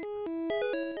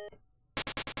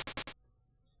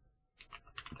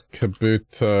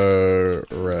Kabuto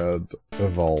Red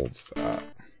evolves at.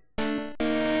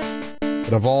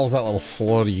 It evolves that little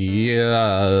floaty...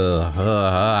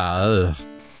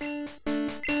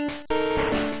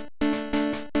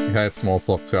 hate small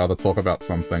talk too. Either talk about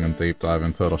something and deep dive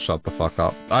into it or shut the fuck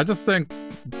up. I just think,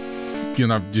 you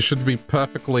know, you should be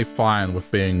perfectly fine with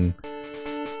being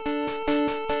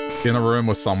in a room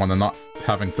with someone and not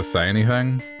having to say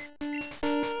anything.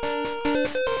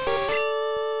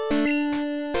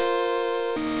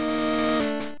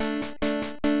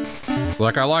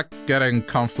 Like, I like getting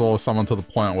comfortable with someone to the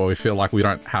point where we feel like we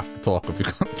don't have to talk if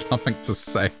we've got nothing to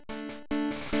say.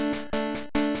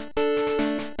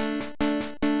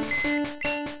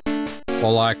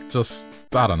 Or like, just,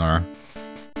 I don't know.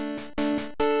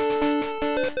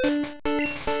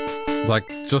 Like,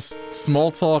 just small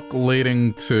talk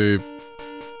leading to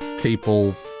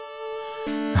people...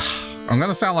 I'm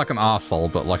gonna sound like an asshole,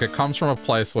 but like, it comes from a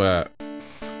place where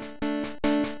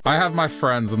I have my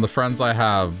friends, and the friends I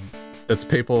have, it's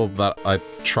people that I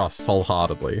trust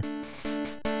wholeheartedly.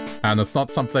 And it's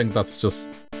not something that's just,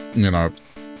 you know,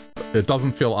 it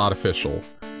doesn't feel artificial.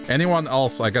 Anyone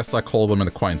else, I guess I call them an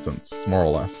acquaintance, more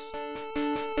or less.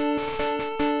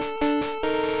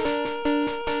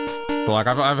 But like,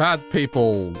 I've had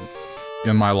people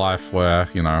in my life where,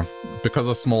 you know, because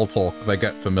of small talk, they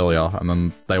get familiar and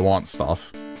then they want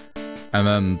stuff. And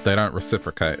then they don't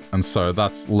reciprocate. And so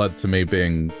that's led to me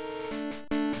being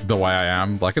the way I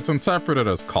am. Like, it's interpreted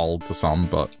as cold to some,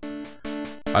 but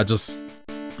I just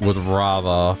would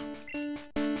rather...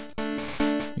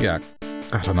 Yeah,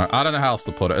 I don't know how else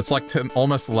to put it. It's like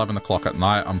almost 11 o'clock at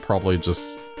night. I'm probably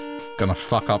just gonna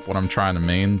fuck up what I'm trying to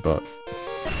mean, but...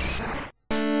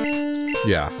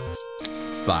 Yeah,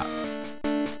 it's that.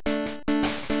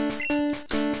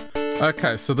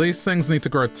 Okay, so these things need to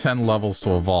grow 10 levels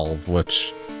to evolve,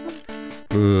 which...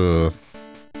 Ugh.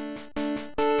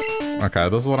 Okay,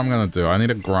 this is what I'm gonna do. I need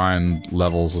to grind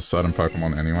levels with certain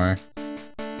Pokemon anyway.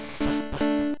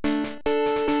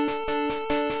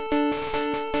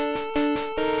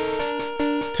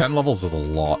 Ten levels is a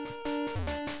lot.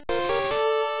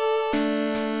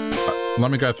 Let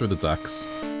me go through the decks.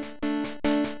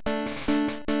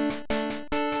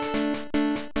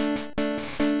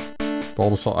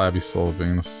 Bulbasaur, Ivysaur,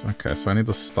 Venus. Okay, so I need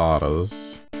the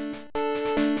starters.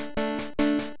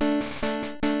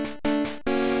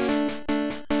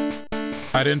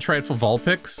 I didn't trade for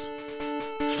Vulpix?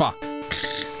 Fuck.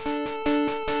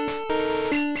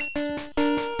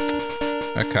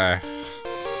 Okay.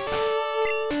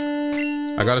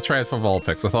 I gotta trade for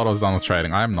Vulpix. I thought I was done with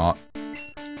trading. I am not.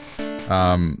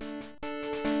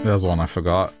 There's one I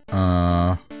forgot.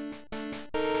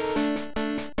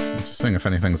 Just seeing if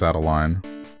anything's out of line.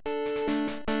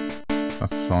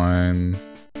 That's fine.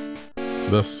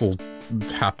 This will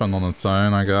happen on its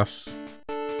own, I guess.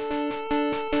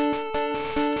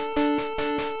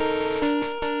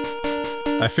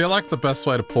 I feel like the best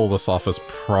way to pull this off is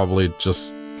probably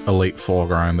just Elite Four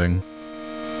grinding.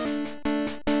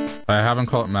 I haven't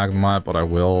caught Magnemite, but I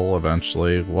will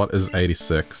eventually. What is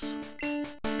 86?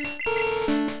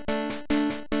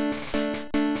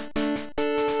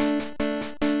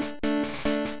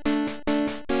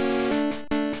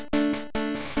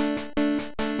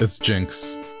 It's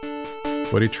Jinx.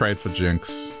 What do you trade for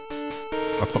Jinx?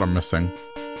 That's what I'm missing.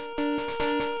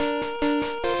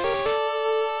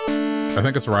 I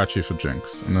think it's Raichu for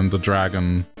Jinx, and then the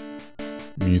Dragon,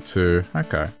 Mewtwo.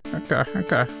 Okay.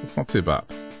 That's not too bad.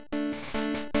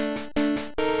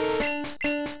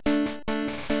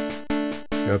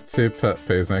 You got 2 pet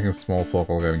peeves, making small talk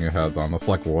while getting your hair done. That's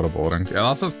like waterboarding.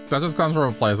 Yeah, that just comes from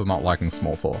a place of not liking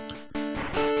small talk.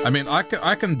 I mean, I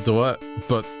can do it,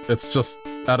 but it's just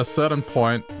at a certain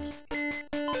point,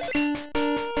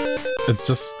 it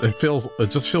just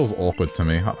feels awkward to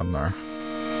me. I don't know.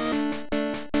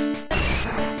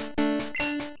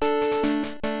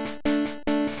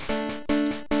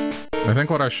 I think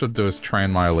what I should do is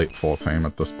train my Elite Four team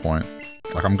at this point.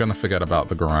 Like, I'm gonna forget about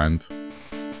the grind.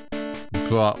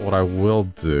 But what I will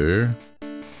do...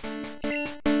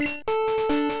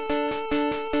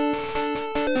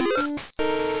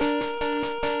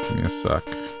 Give me a sec.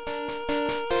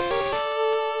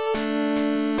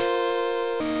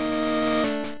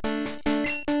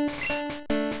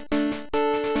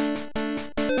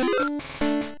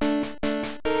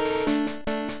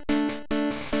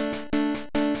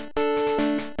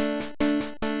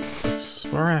 I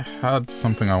swear I had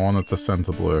something I wanted to send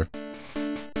to Blue.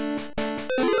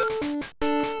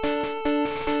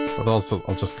 But also,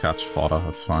 I'll just catch fodder,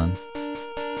 that's fine.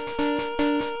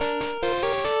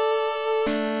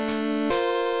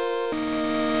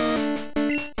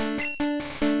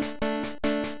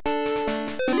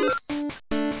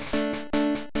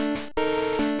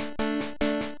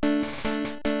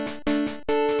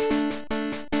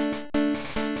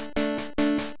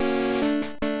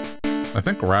 I I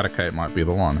think Eradicate might be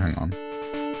the one. Hang on.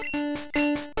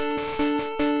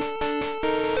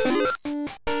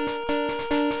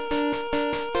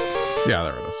 Yeah,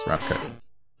 there it is. Eradicate.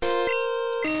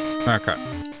 Okay.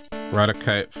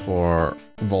 Eradicate for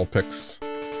Vulpix.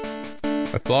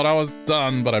 I thought I was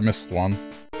done, but I missed one.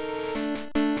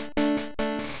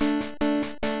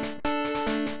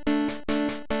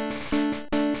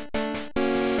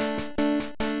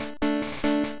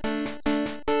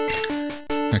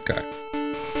 Okay.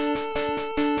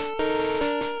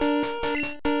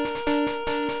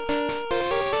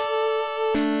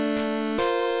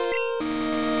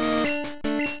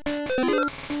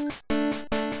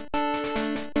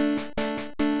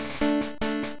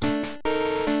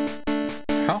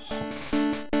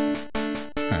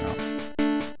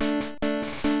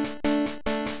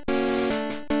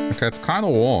 Okay, it's kind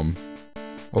of warm. I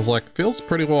was like, feels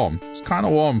pretty warm. It's kind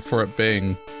of warm for it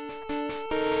being...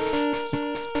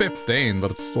 It's 15,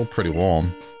 but it's still pretty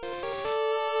warm.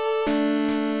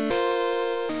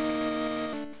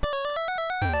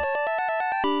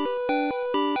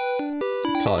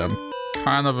 I tell you, I'm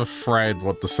kind of afraid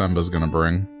what December's gonna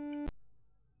bring.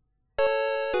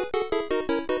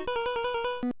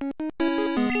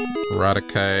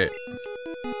 Eradicate.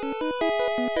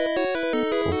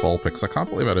 Vulpix. I can't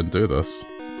believe I didn't do this.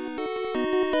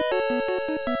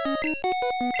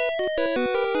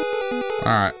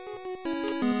 Alright.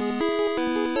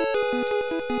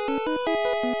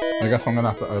 I guess I'm gonna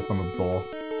have to open the door.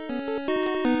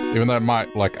 Even though it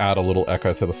might, like, add a little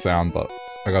echo to the sound, but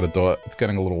I gotta do it. It's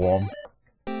getting a little warm.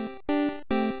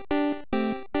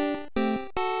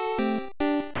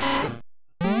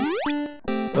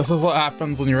 This is what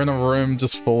happens when you're in a room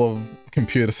just full of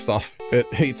computer stuff.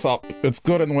 It heats up. It's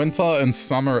good in winter, in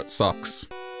summer it sucks.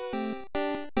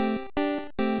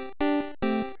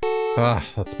 Ah,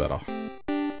 that's better.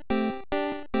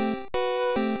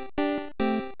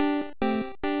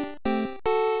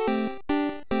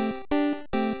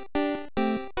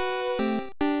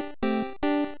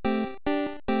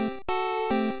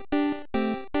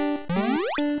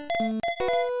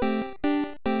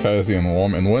 Cozy and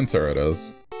warm. In winter it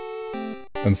is.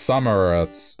 In summer,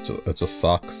 it just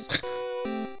sucks.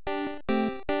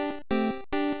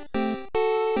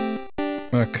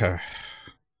 Okay.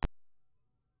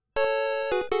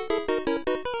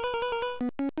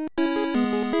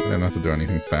 I didn't have to do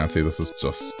anything fancy, this is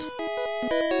just...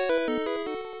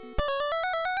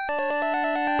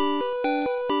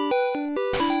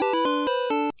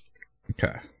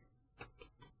 Okay.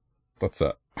 That's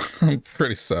it. I'm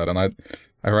pretty certain. I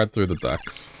read through the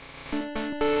decks.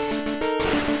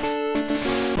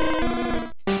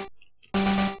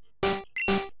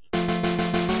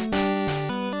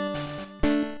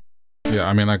 Yeah,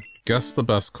 I mean, I guess the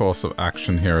best course of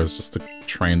action here is just to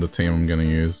train the team I'm gonna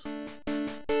use.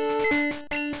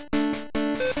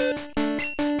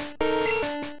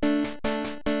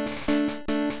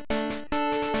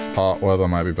 Hot weather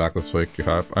might be back this week, you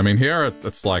hope. I mean, here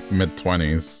it's like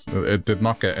mid-20s. It did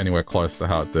not get anywhere close to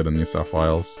how it did in New South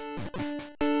Wales.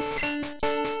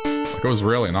 Like, it was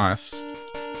really nice.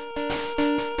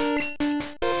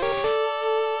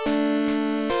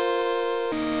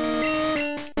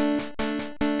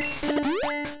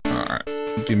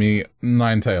 Give me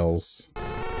 9 tails.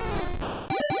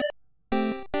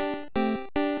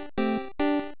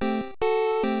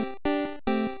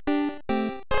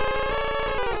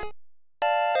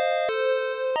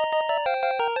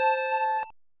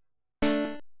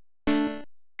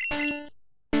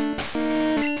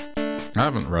 I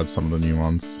haven't read some of the new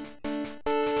ones.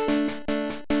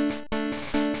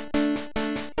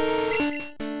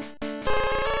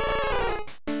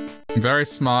 Very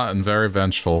smart and very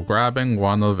vengeful. Grabbing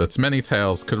one of its many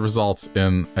tails could result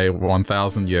in a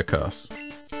 1,000-year curse.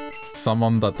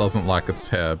 Someone that doesn't like its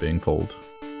hair being pulled.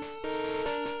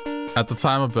 At the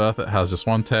time of birth, it has just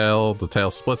one tail. The tail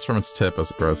splits from its tip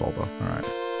as it grows older. Alright,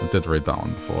 I did read that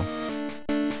one before.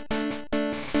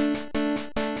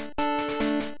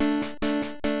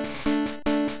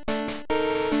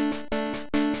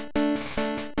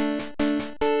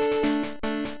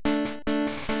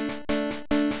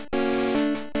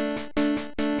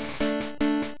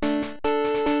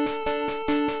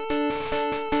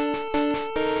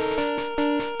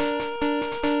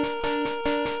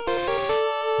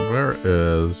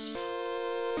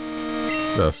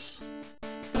 This.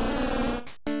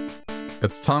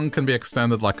 Its tongue can be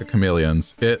extended like a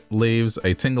chameleon's. It leaves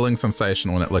a tingling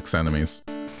sensation when it licks enemies.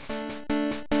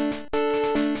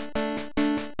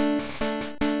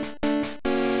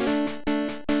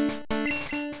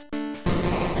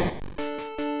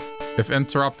 If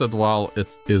interrupted while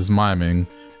it is miming,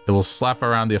 it It will slap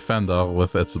around the offender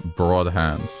with its broad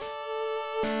hands.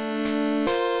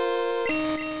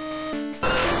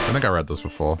 I think I read this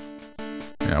before.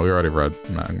 Yeah, we already read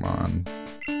Magma, and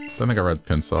I don't think I read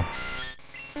Pinsir.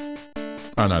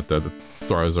 Oh no, it did. It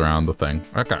throws around the thing.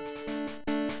 Okay.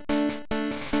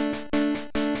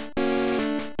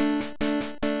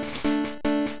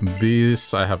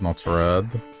 These I have not read.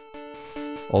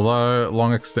 Although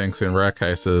long extinct, in rare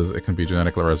cases, it can be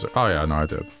genetically resurrected. Oh yeah, no, I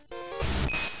did.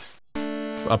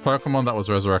 A Pokemon that was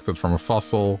resurrected from a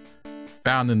fossil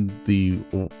found in the...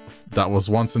 that was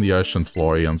once in the ocean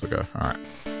floor eons ago. Alright.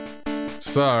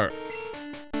 So...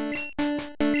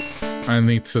 I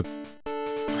need to...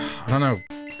 I don't know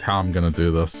how I'm gonna do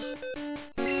this.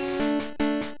 So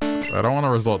I don't want to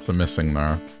resort to missing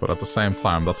though, but at the same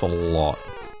time, that's a lot.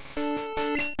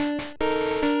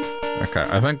 Okay,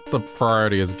 I think the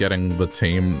priority is getting the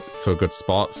team to a good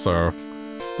spot, so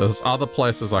there's other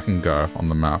places I can go on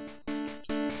the map.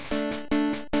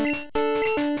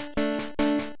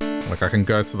 Like, I can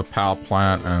go to the power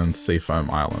plant and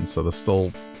Seafoam Island, so there's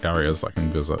still areas I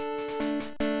can visit.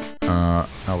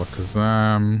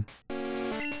 Alakazam.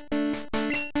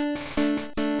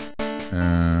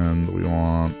 And we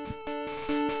want...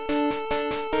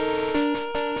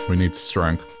 we need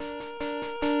strength.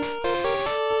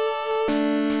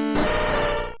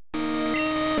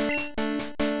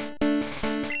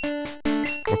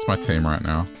 What's my team right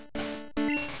now?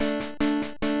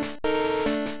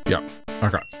 Yep,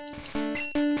 okay.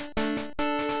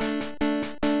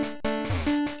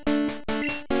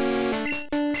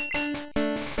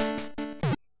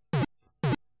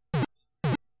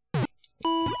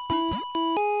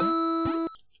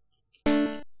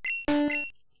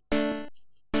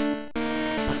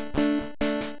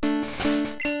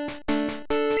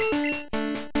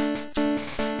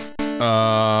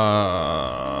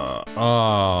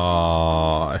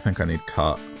 I think I need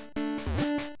cut.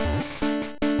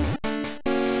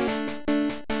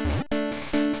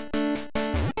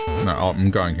 No, I'm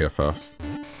going here first.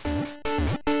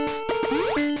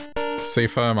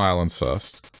 Seafoam Islands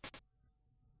first.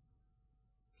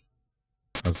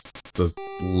 As there's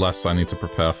less I need to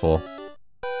prepare for.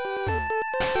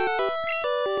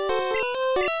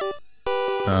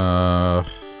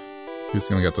 Who's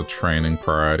gonna get the training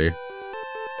priority?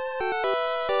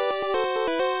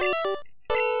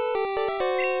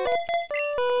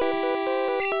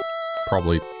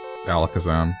 Probably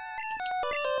Alakazam.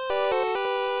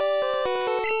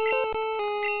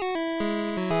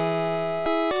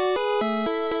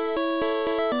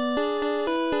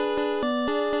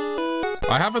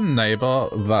 I have a neighbor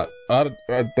that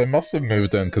they must have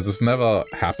moved in because this never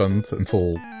happened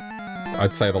until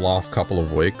I'd say the last couple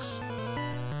of weeks.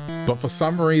 But for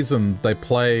some reason they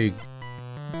play,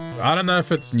 I don't know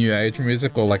if it's new age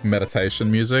music or like meditation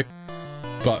music,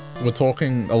 but we're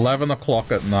talking 11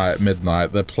 o'clock at night,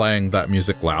 midnight, they're playing that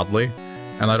music loudly,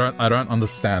 and I don't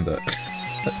understand it.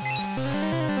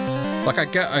 Like I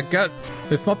get,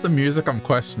 it's not the music I'm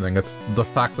questioning, it's the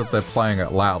fact that they're playing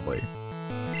it loudly.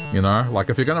 You know? Like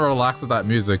if you're gonna relax with that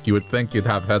music, you would think you'd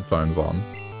have headphones on.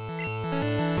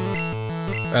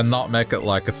 And not make it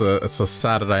like it's a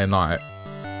Saturday night,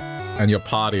 and you're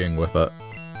partying with it.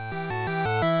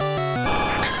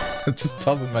 It just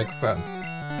doesn't make sense.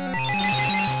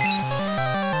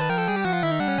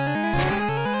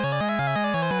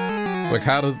 Like,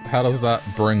 how does that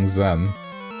bring Zen?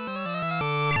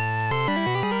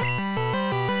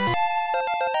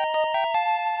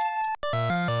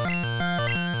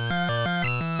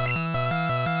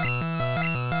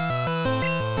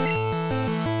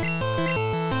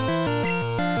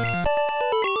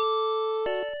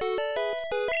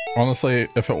 Honestly,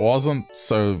 if it wasn't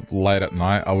so late at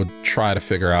night, I would try to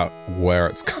figure out where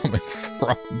it's coming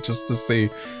from, just to see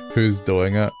who's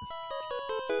doing it.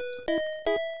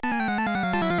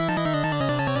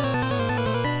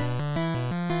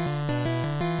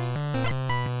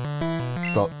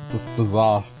 But just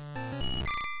bizarre.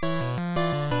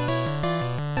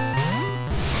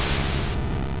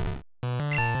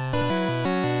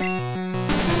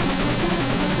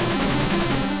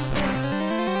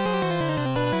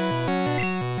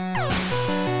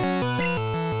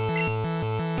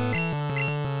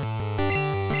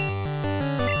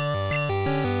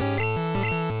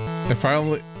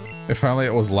 If only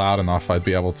it was loud enough, I'd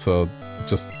be able to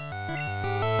just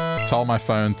tell my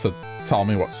phone to tell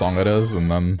me what song it is,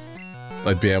 and then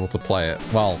I'd be able to play it.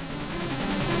 Well,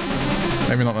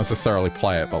 maybe not necessarily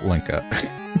play it, but link it.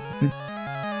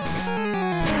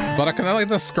 But I can only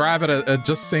describe it, it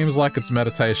just seems like it's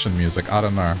meditation music. I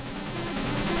don't know.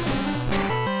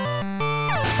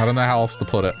 I don't know how else to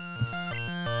put it.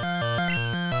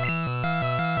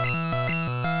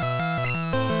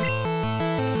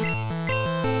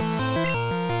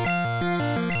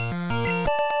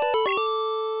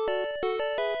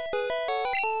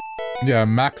 Yeah,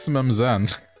 maximum zen.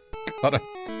 Gotta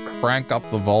crank up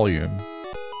the volume.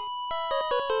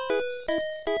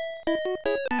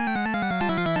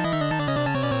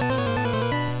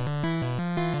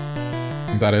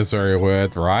 That is very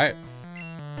weird, right?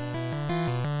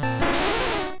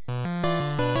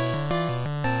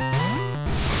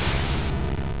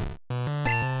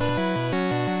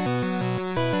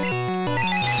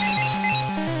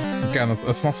 Again,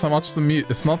 it's not so much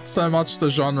the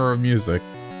genre of music.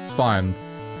 It's fine.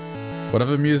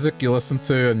 Whatever music you listen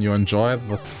to and you enjoy,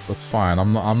 that's fine.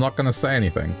 I'm not gonna say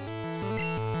anything.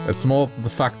 It's more the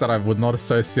fact that I would not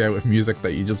associate with music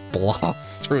that you just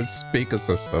blast through a speaker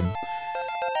system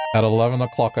at 11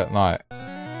 o'clock at night.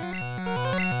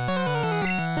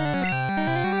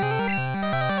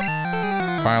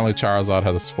 Finally, Charizard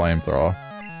had his flamethrower.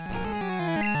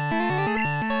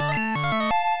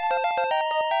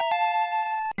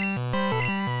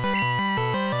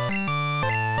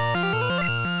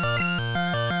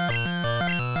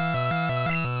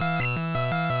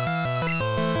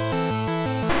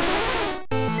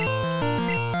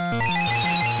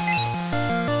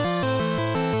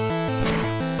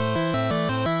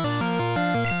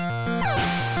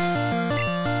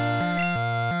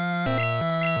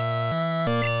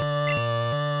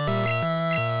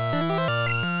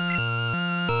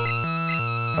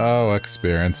 Oh,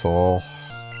 experience all.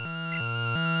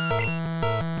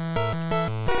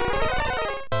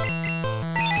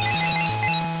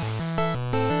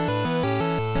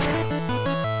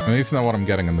 I need to know what I'm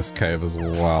getting in this cave as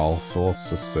well, so let's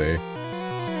just see.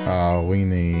 We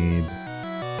need...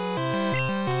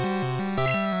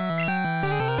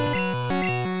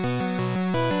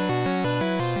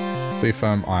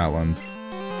 Seafoam Island.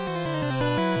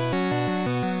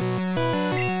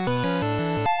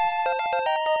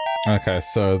 Okay,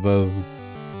 so there's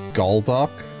Golduck,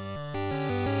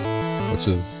 which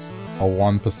is a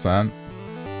 1%.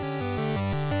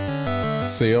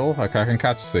 Seal, okay, I can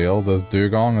catch Seal. There's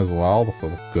Dugong as well, so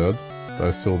that's good.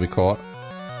 Those two will be caught.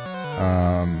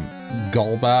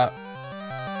 Golbat.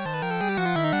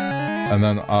 And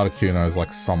then Articuno is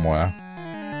like somewhere.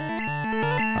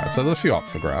 Alright, so there's a few up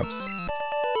for grabs.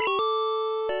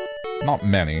 Not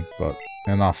many, but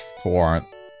enough to warrant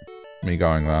me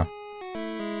going there.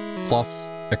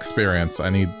 Plus experience, I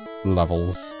need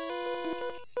levels.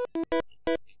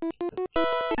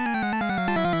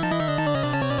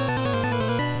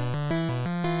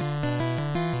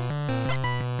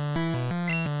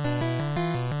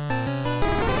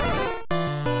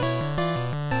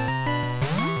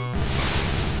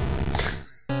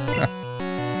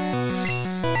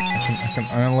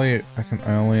 I can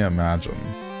only imagine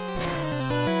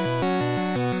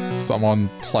someone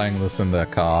playing this in their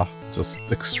car, just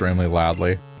extremely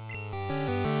loudly.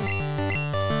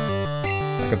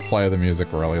 I could play the music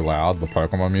really loud, the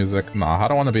Pokemon music. Nah, I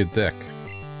don't want to be a dick.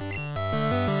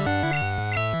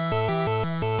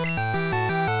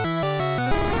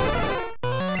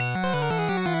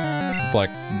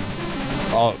 Like,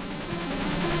 oh,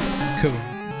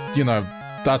 because, you know,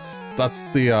 that's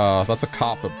a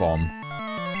carpet bomb.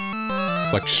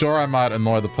 It's like, sure, I might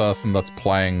annoy the person that's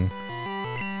playing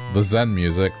the Zen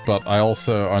music, but I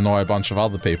also annoy a bunch of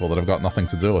other people that have got nothing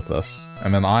to do with this.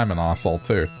 And then I'm an asshole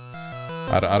too.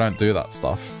 I don't do that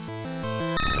stuff.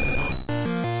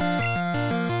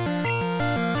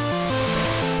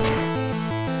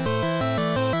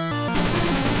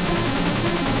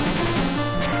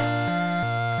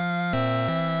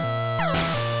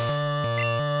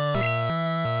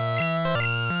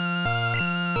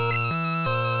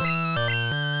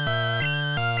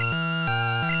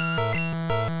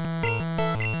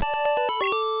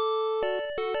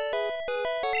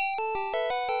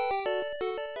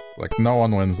 Like, no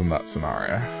one wins in that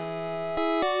scenario.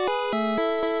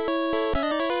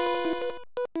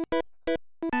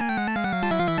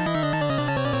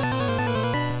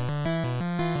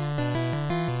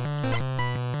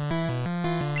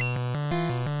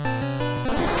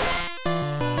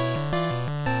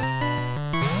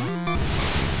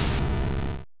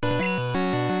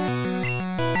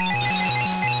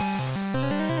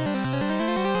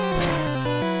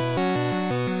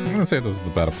 I'm gonna say this is the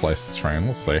better place to train,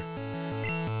 we'll see.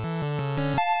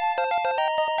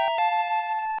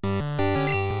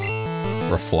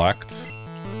 Reflect?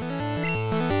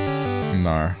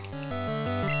 No.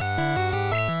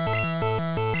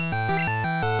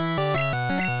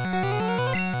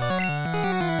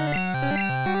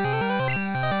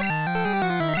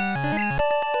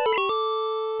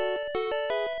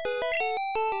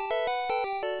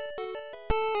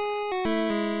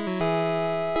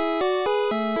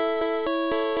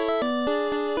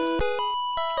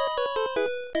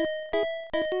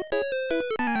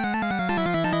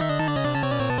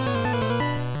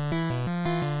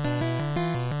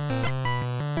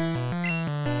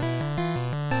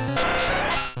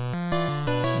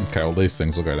 Okay, well these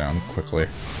things will go down quickly.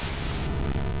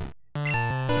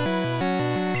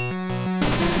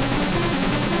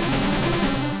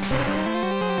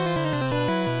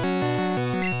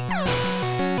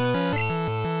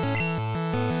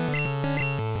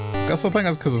 I guess the thing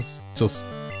is because it's just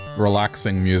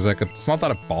relaxing music. It's not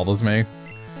that it bothers me.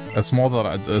 It's more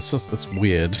that it's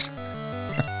weird.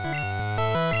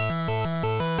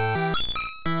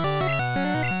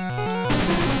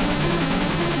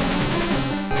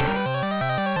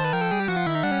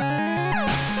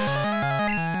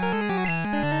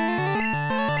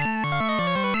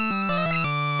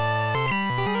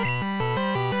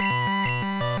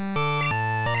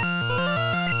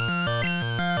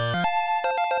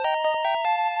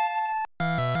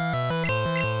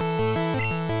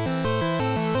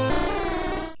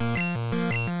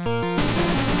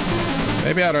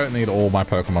 Maybe I don't need all my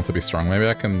Pokemon to be strong. Maybe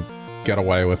I can get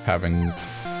away with having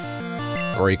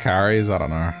 3 carries. I don't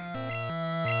know.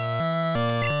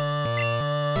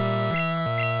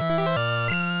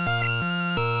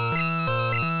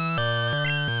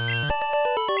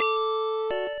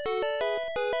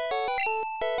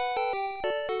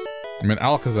 I mean,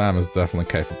 Alakazam is definitely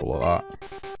capable of that.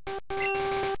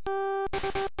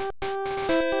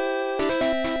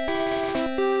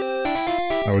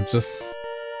 I would just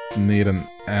need an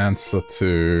answer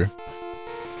to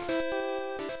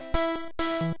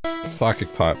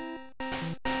Psychic type.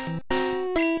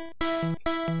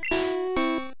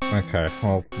 Okay,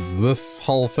 well, this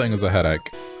whole thing is a headache,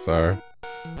 so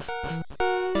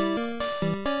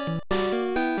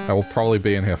I will probably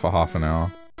be in here for half an hour.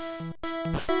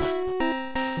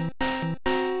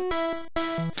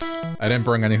 I didn't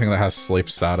bring anything that has sleep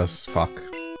status, fuck.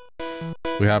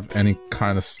 Do we have any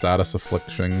kind of status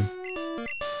affliction?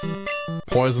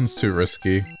 Poison's too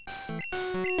risky.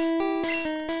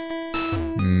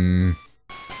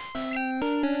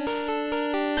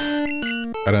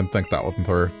 I didn't think that one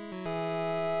through.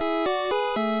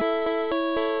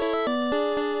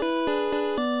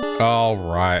 Oh,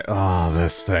 right. Oh,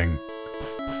 this thing.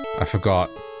 I forgot.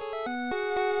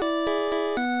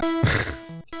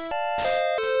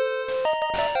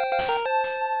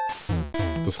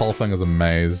 This whole thing is a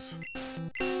maze.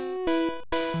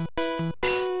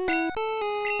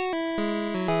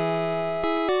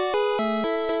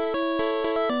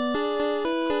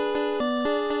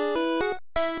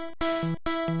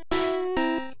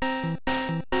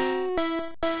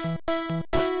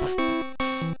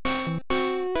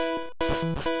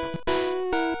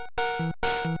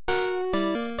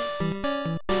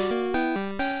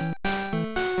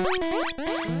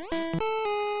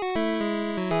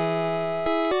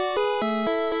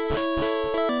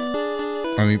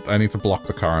 I need to block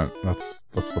the current. That's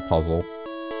the puzzle.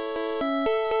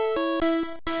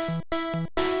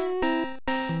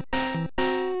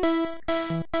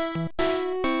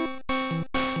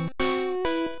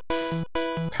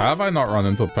 How have I not run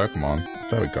into a Pokemon?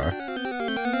 There we go.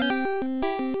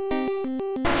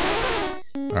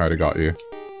 I already got you.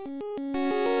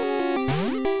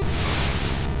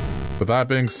 With that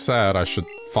being said, I should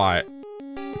fight.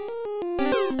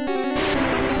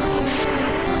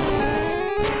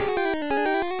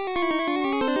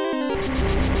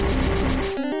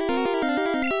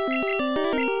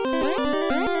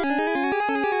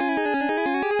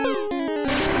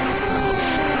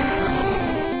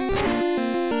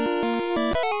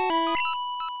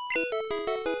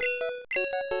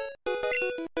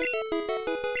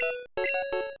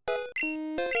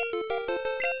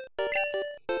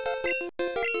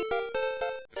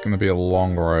 It's gonna be a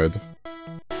long road.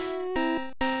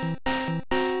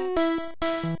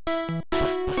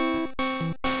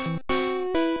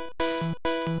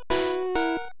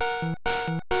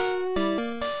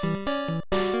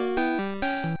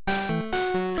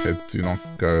 Okay, do not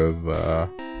go there.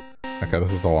 Okay,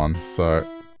 this is the one, so...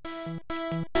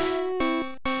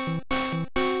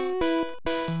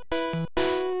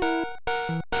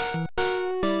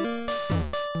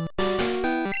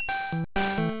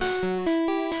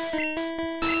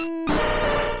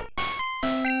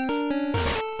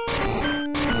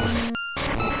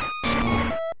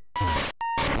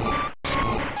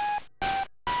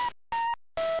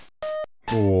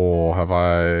 Oh, have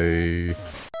I...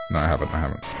 No, I haven't,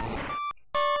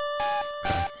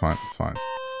 Okay, it's fine, it's fine.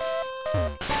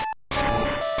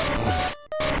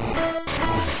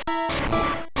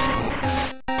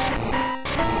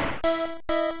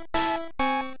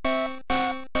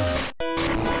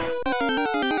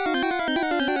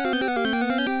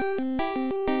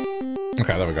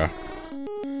 Okay, there we go.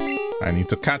 I need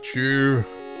to catch you.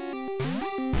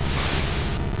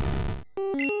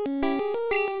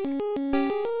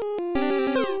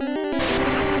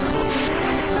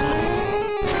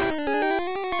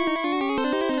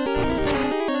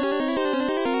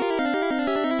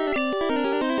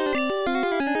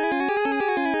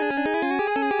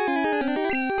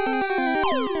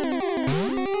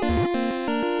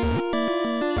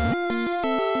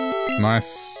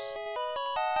 Nice.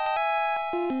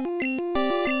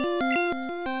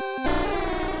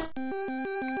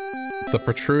 The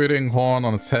protruding horn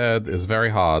on its head is very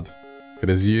hard. It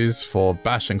is used for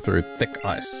bashing through thick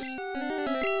ice.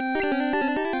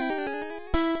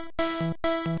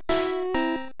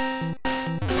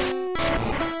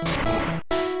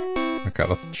 Okay,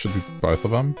 that should be both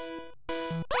of them.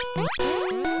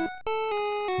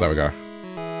 There we go.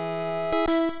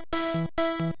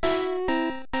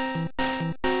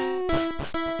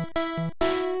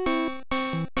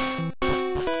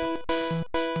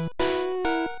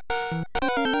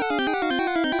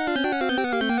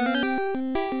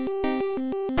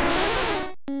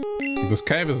 This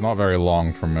cave is not very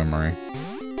long from memory.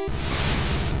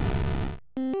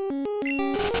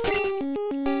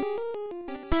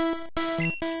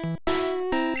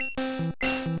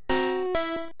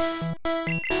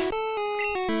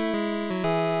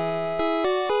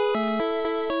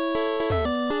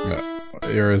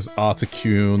 Here is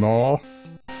Articuno.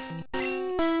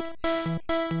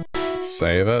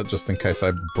 Save it, just in case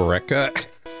I brick it.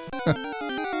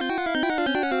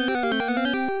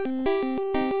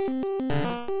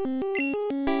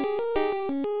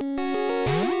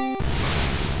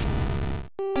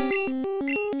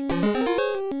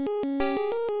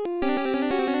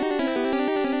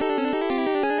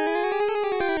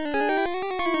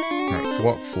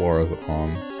 What floor is it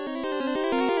on?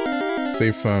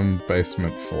 Seafoam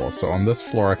basement 4. So on this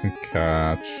floor I can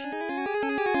catch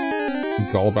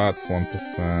Golbats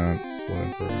 1%,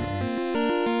 Slippery.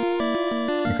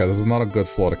 Okay, this is not a good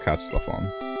floor to catch stuff on.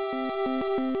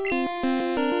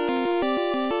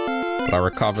 But I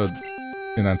recovered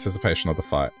in anticipation of the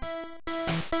fight.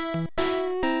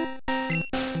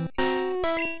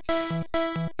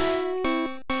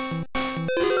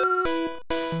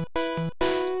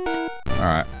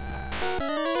 Alright.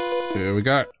 Here we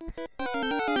go.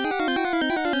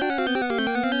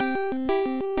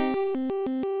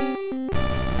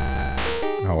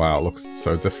 Oh wow, it looks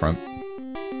so different.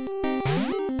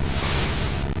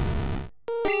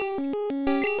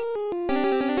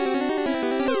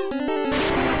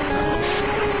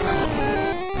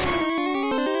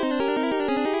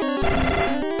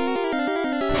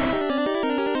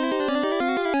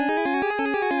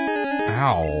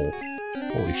 Ow.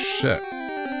 Holy shit.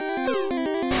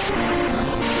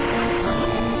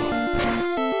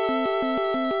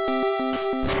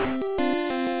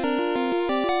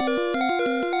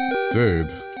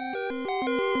 Dude.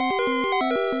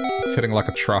 It's hitting like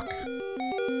a truck.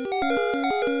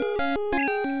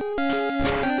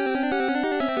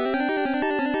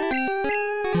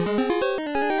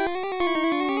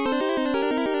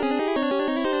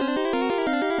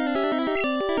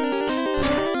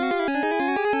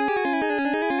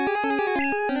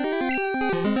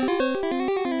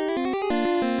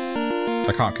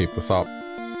 I can't keep this up.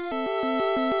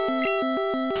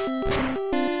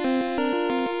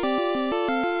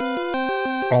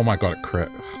 Oh my god, it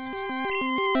crit.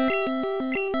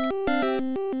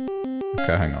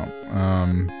 Okay, hang on.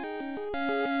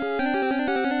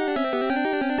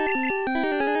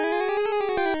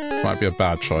 This might be a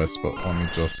bad choice, but let me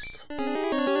just...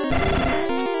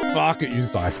 Fuck, it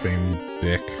used Ice Beam, you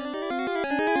dick.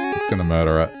 It's gonna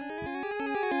murder it.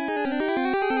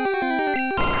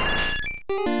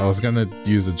 I was gonna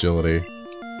use agility.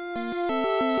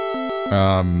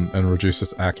 And reduce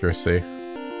its accuracy.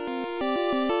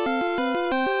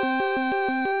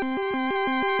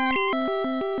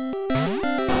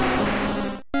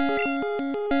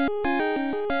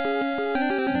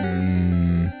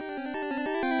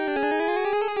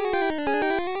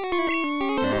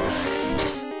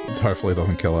 Hopefully it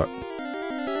doesn't kill it.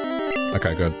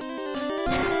 Okay, good.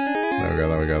 There we go,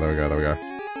 there we go, there we go, there we go.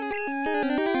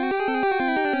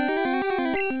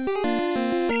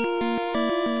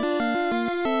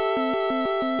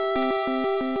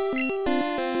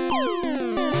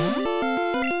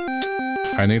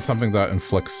 I need something that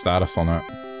inflicts status on it.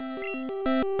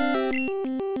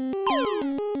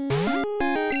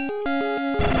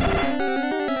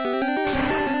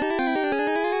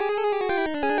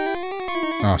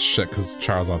 Oh shit, because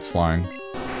Charizard's flying.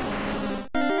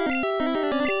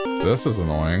 This is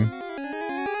annoying.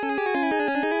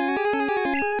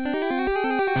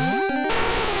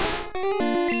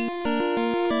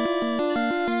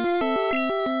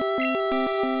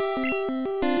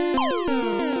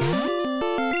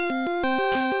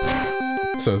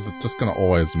 So is it just gonna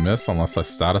always miss unless I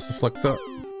status afflict it?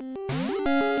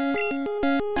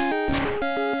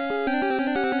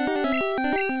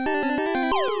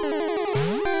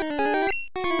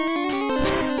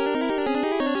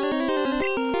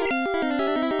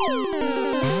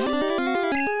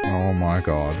 my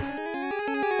god.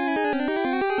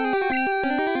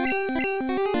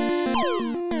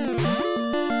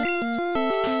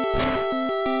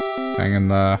 Hang in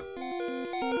there.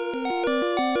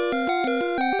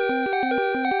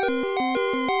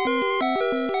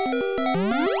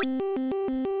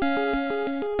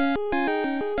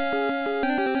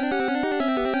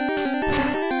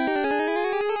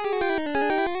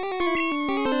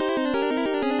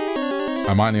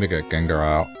 I might need to get Gengar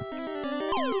out.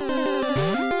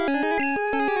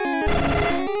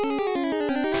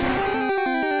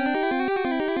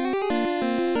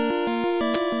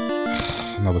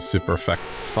 Another super effect.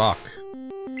 Fuck.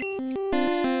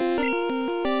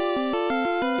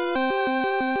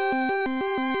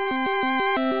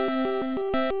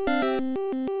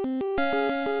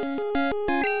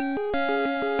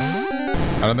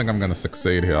 I don't think I'm gonna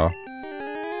succeed here.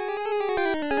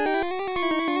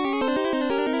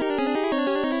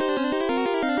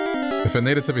 If it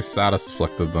needed to be status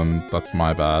afflicted, then that's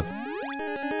my bad.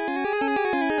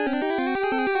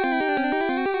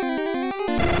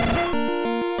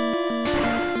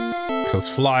 Because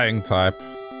flying type.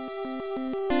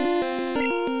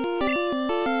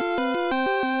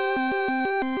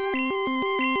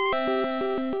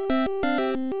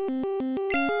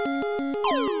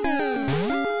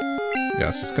 Yeah,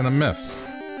 it's just gonna miss.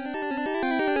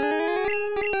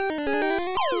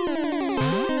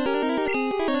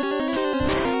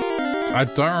 I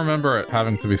don't remember it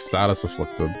having to be status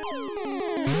afflicted.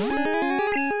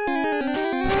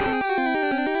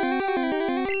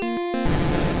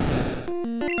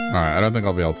 Alright, I don't think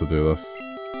I'll be able to do this.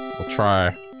 We'll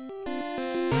try.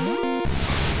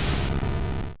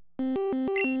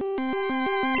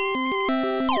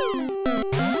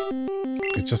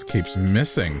 It just keeps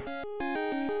missing.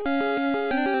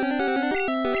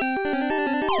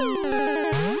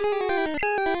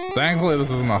 Thankfully, this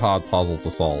isn't a hard puzzle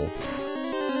to solve.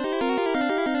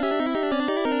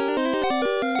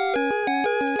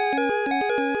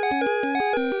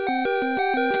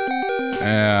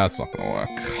 Yeah, it's not gonna work.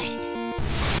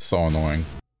 It's so annoying.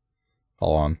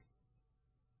 Hold on.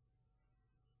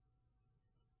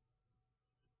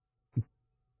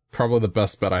 Probably the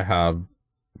best bet I have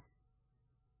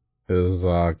is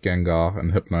Gengar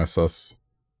and Hypnosis.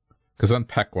 Because then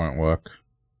Peck won't work.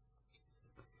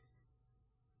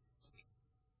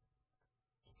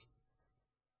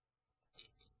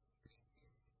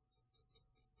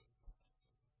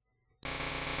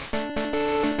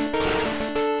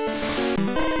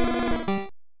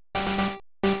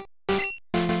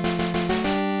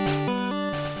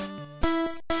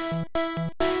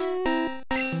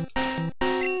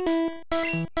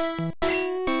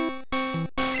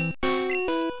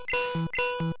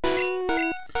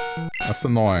 That's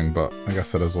annoying, but I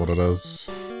guess it is what it is.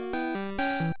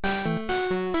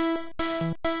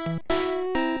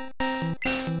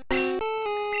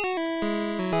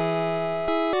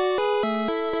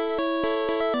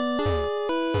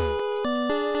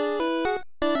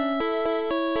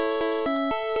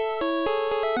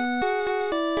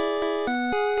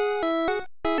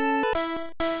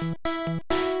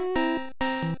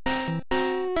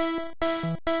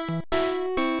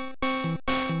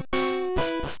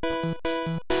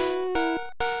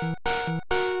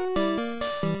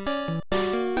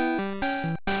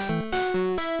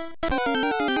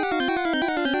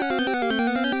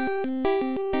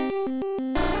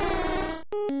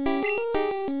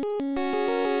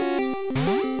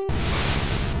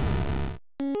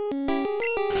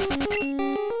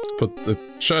 It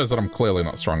shows that I'm clearly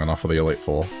not strong enough for the Elite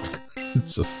Four.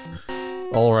 It's just...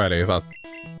 already, that...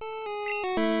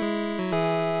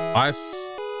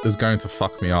 Ice is going to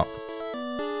fuck me up.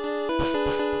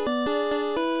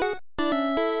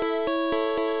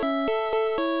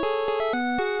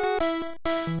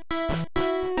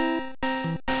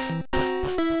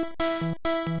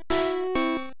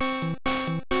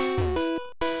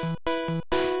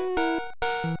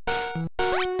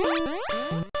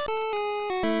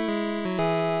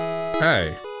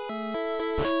 Hey.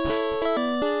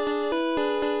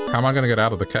 How am I gonna get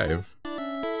out of the cave?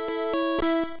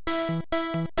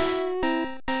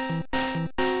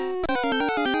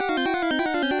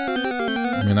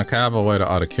 I mean, I can have a way to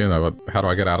Articuno, but how do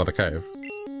I get out of the cave?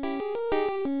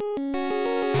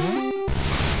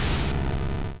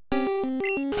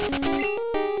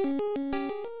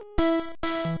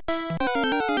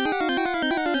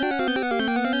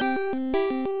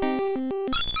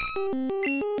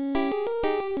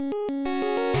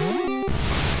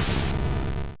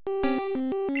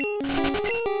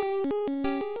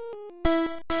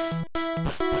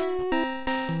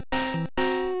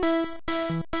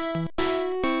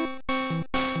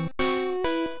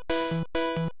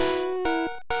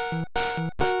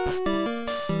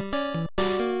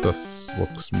 This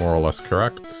looks more or less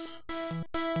correct.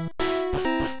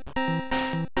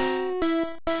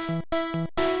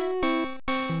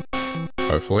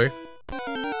 Hopefully.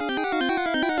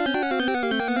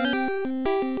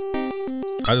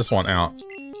 I just want out.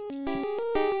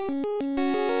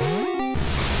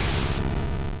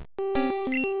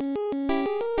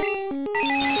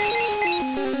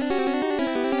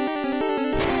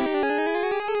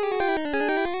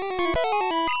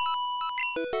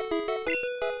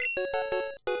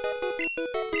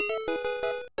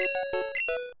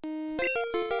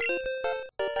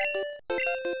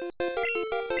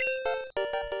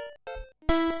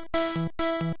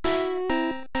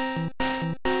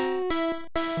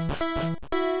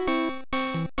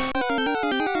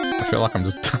 I feel like I'm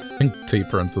just diving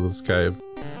deeper into this cave.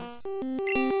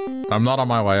 I'm not on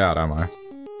my way out, am I?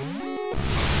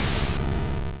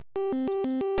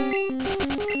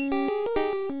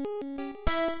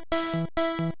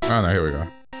 Oh no, here we go.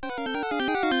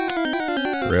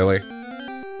 Really?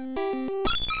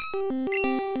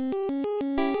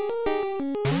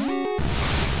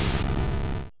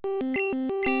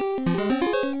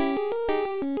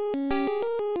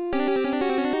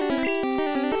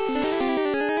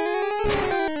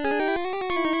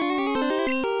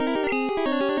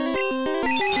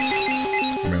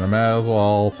 May as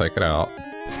well take it out.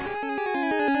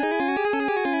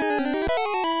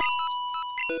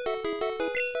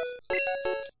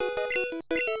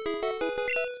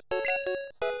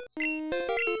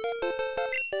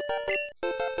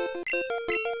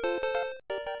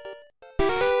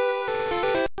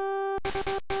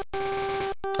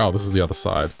 Oh, this is the other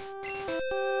side.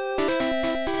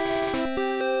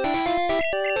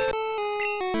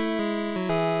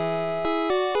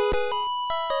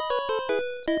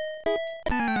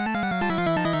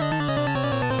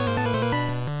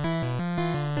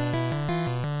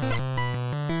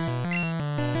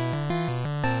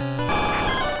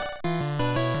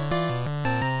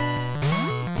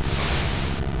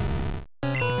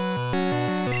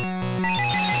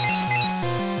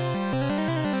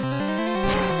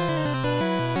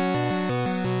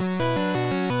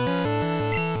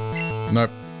 Nope.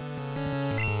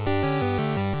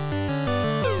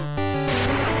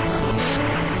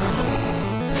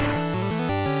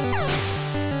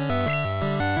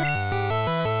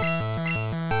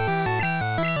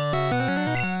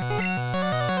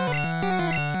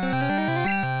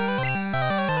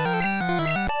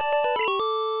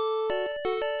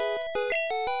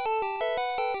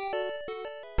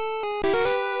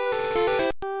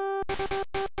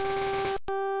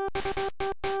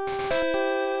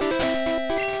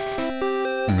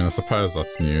 I suppose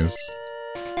that's news.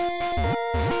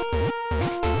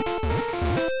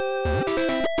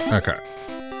 Okay.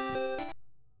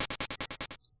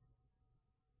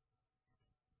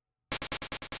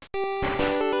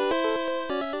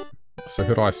 So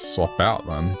who do I swap out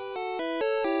then?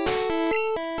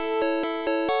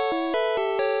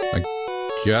 I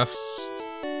guess...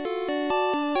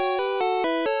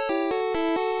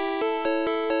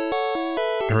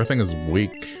 everything is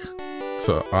weak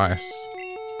to ice.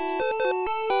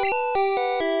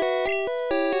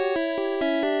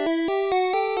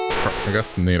 I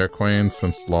guess Nidoqueen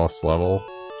since lost level.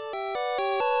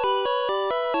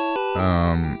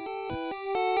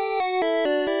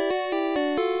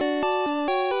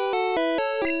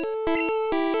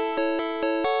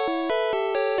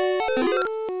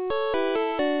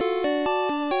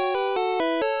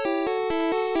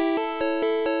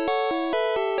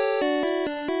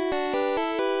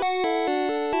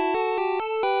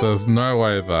 There's no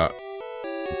way that...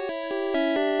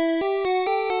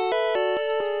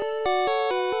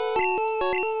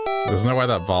 there's no way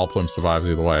that Vileplume survives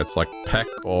either way. It's like Peck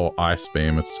or Ice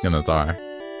Beam, it's gonna die.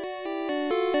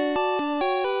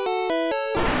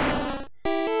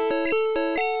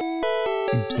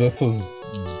 This is...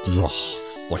 ugh,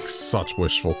 it's like such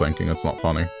wishful thinking, it's not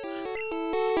funny.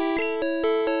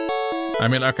 I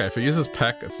mean, okay, if it uses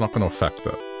Peck, it's not gonna affect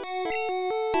it.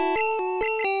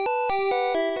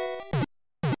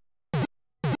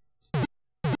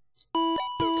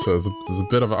 So there's a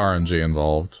bit of RNG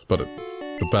involved, but it's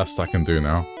the best I can do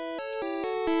now.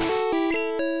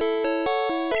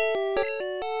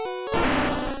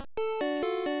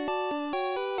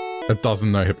 It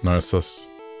doesn't know Hypnosis.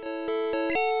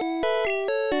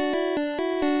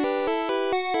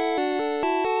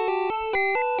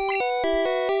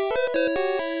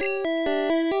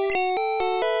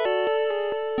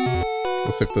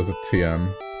 Let's see if there's a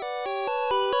TM.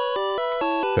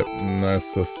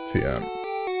 Hypnosis TM.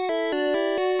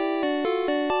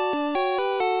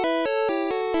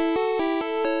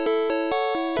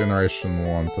 Generation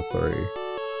 1 to 3.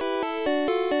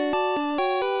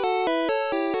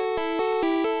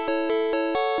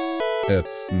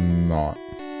 It's not.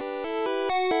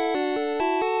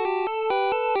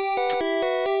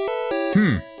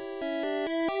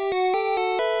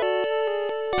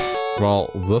 Well,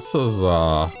 this is,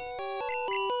 how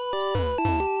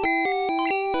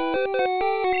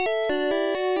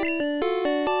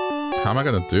am I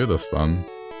gonna do this, then?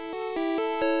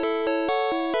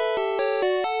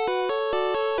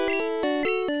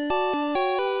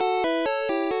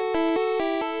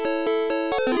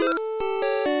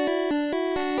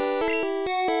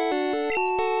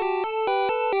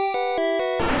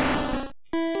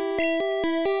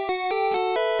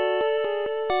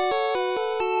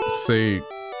 See,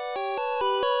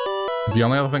 the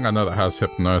only other thing I know that has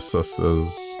hypnosis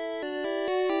is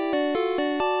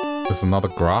another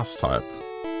grass type.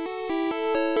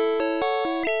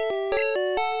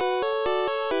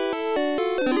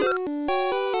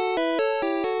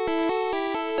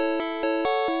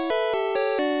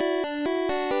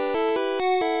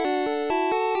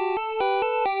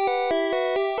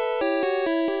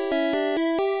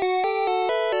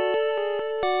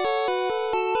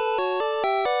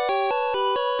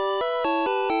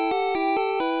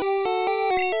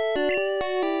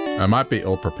 I might be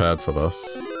ill-prepared for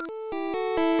this.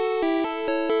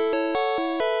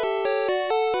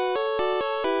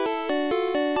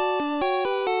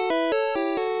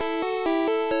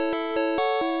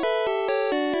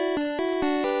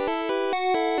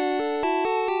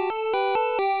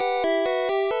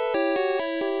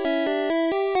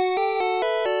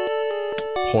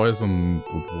 Poison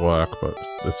would work, but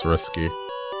it's risky.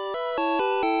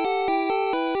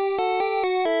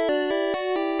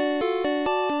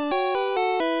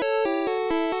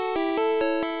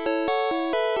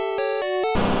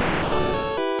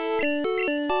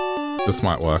 This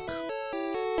might work.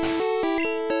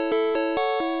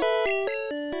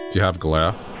 Do you have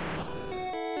glare?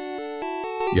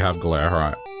 You have glare,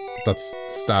 right. That's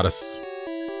status.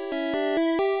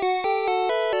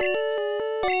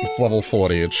 It's level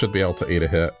 40, it should be able to eat a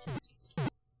hit.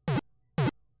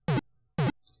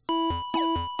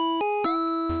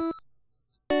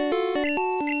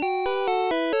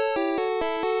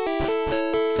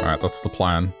 Alright, that's the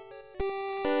plan.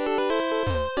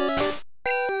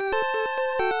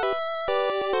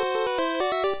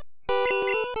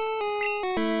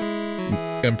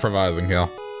 Improvising here.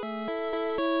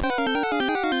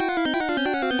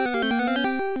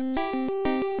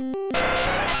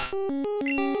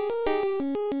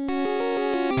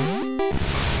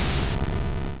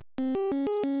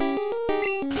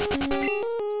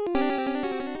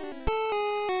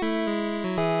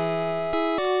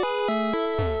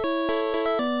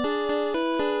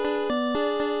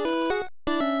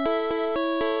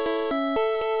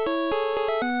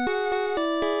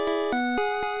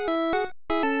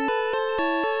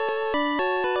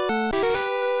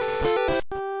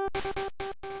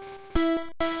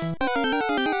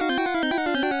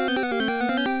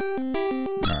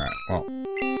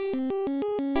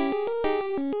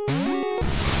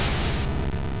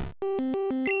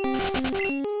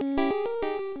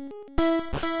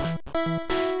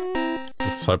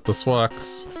 Hope this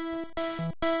works.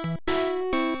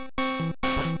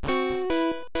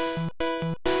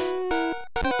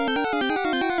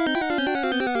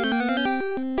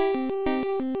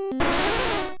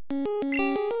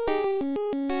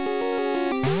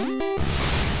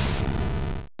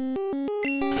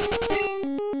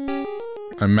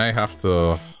 I may have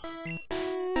to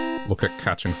look at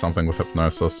catching something with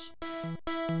hypnosis.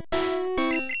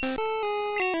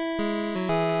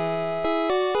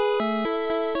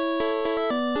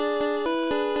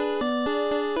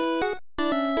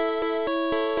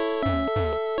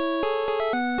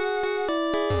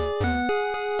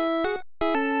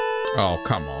 Oh,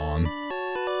 come on.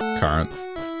 Current.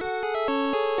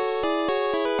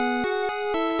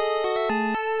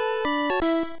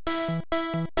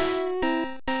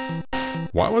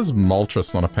 Why was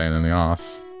Moltres not a pain in the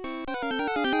ass?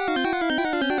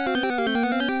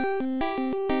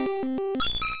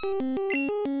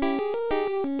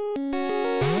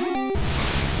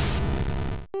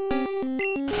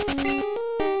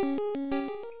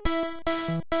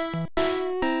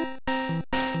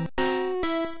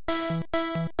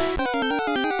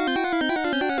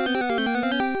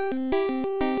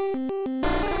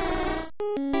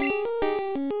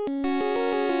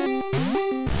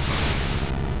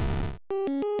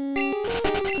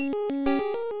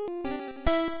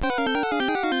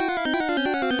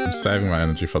 Saving my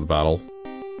energy for the battle.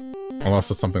 Unless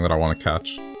it's something that I want to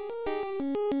catch.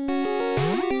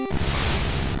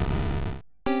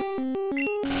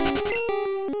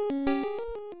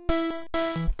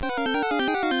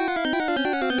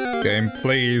 Game,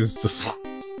 please, just...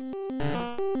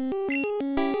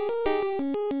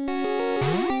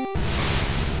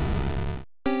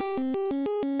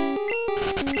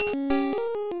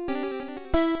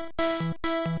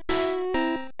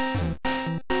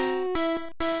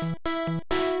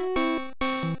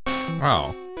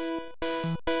 Wow.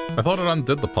 I thought it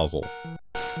undid the puzzle.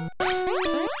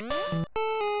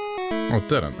 Oh, it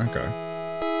didn't. Okay.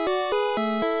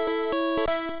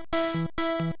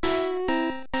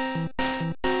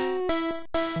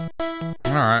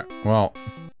 Alright, well.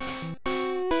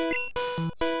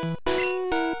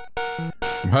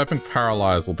 I'm hoping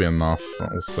Paralyze will be enough, but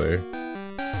we'll see.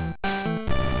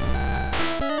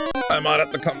 I might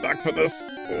have to come back for this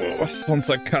once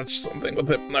I catch something with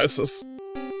Hypnosis.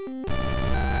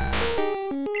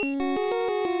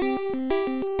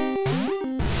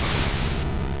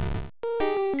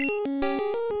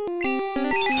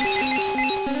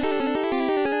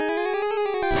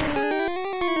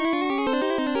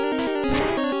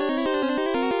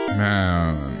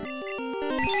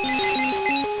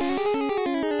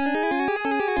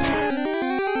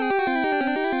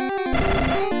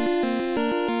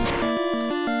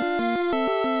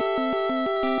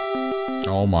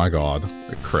 Oh my god,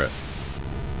 the crit.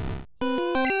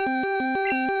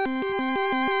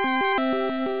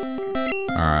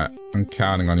 Alright, I'm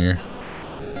counting on you.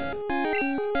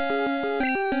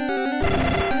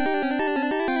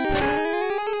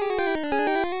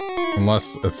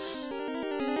 Unless it's...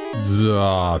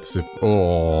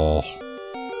 Oh.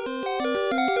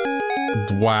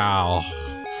 Wow.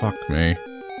 Fuck me.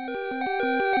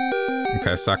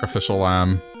 Okay, Sacrificial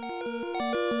Lamb.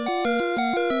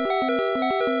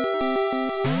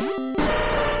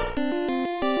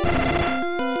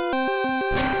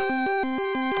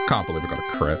 Can't believe I got a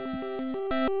crit.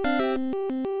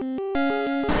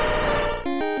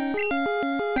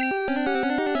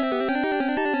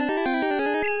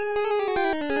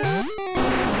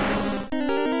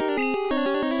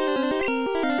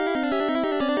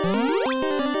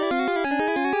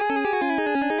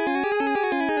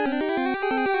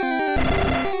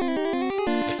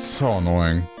 It's so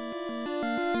annoying.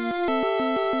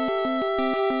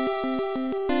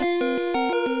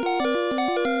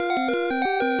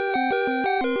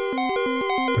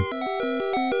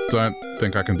 Don't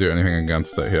think I can do anything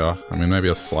against it here. I mean, maybe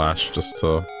a slash just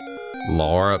to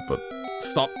lower it, but...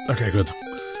 Stop! Okay, good.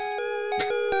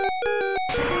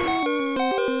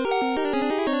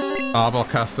 Arbok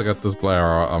has to get this glare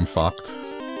or I'm fucked.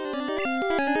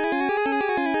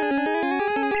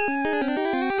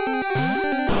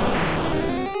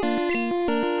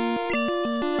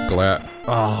 Glare.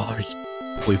 Oh,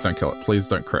 please don't kill it. Please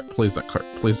don't crit. Please don't crit.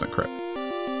 Please don't crit.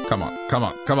 Come on. Come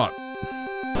on. Come on.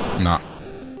 Nah.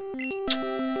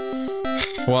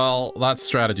 Well, that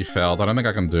strategy failed. I don't think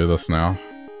I can do this now.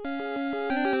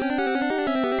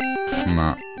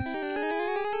 Nah.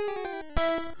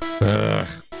 Ugh.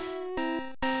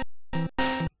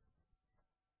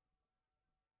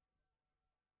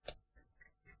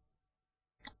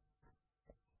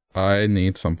 I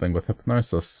need something with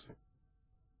Hypnosis.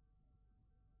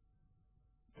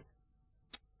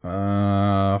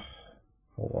 Hold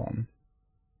on.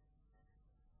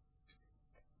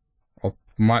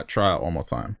 Might try it one more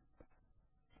time.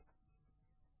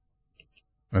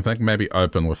 I think maybe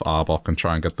open with Arbok and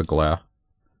try and get the glare.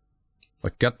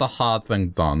 Like, get the hard thing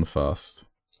done first.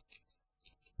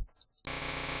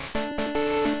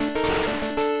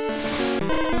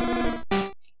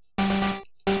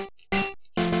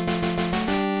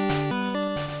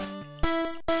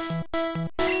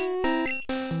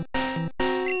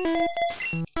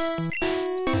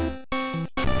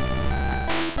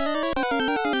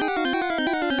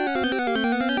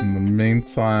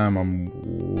 Meantime, I'm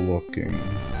looking.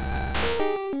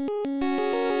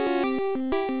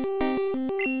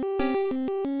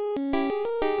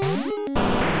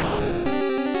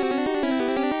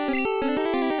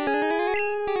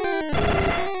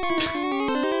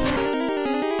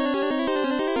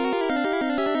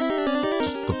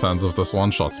 Just depends if this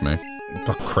one-shots me.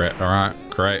 The crit, alright,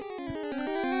 great.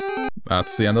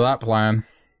 That's the end of that plan.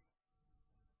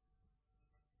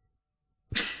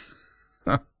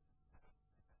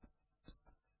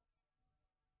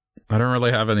 I don't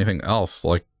really have anything else,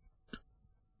 like,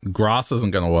 grass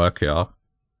isn't gonna work here.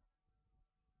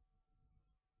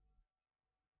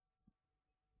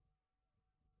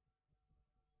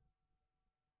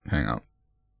 Hang on.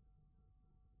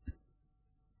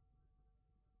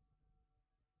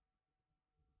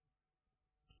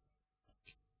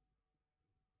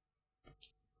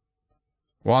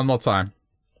 One more time.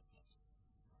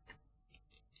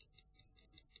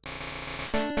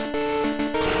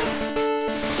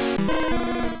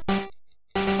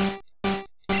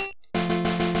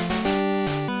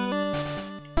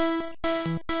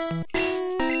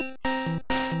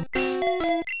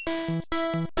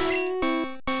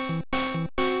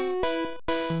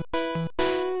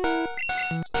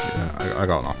 I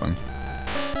got nothing.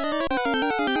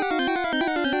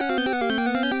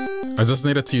 I just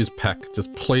needed to use Peck.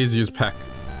 Just please use Peck.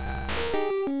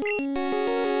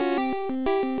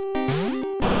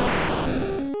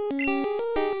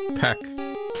 Peck.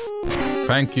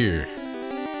 Thank you.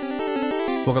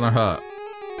 Still gonna hurt.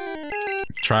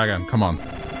 Try again, come on.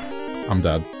 I'm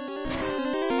dead.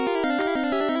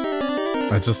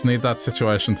 I just need that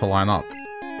situation to line up.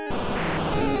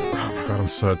 Oh my god, I'm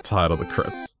so tired of the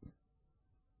crits.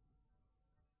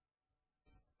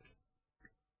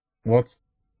 What's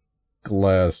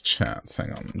Glaire's chance?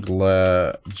 Hang on.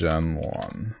 Glare Gen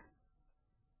 1.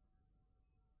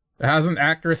 It has an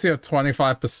accuracy of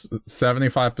 25%,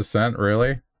 75%,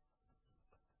 really?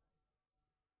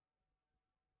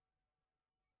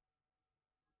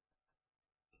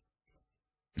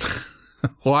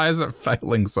 Why is it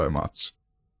failing so much?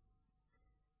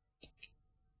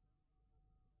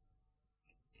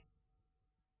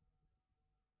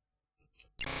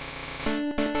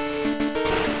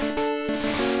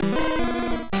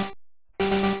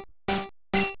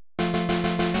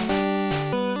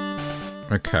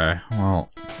 Okay, well...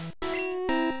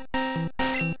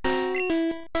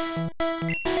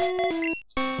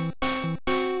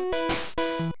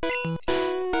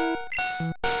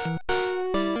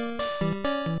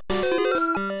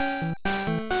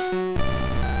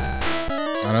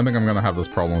 I don't think I'm gonna have this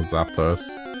problem with Zapdos.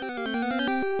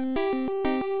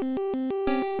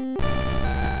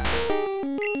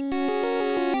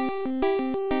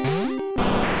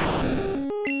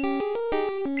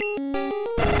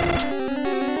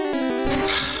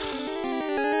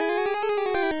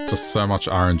 Just so much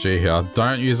RNG here.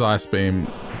 Don't use Ice Beam.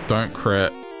 Don't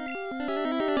crit.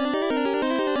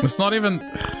 It's not even...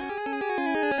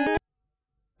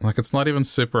 like, it's not even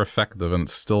super effective and it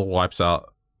still wipes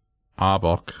out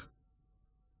Arbok.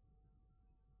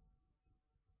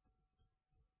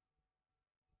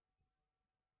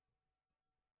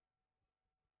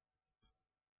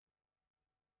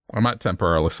 I might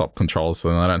temporarily stop controls so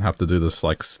then I don't have to do this,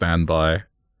 like, standby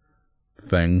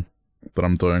thing that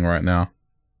I'm doing right now.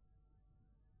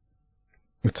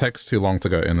 It takes too long to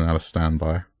go in and out of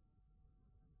standby.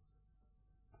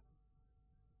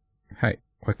 Hey,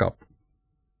 wake up.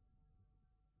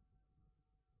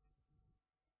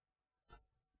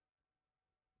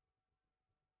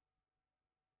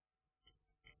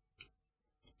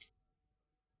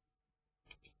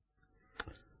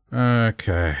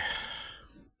 Okay.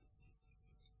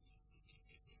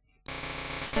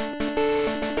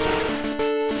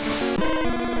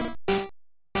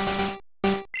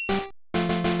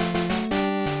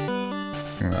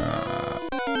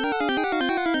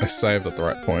 I saved at the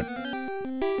right point.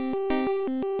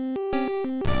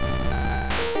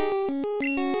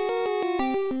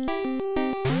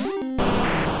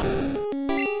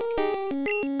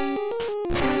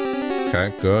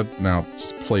 Okay, good. Now,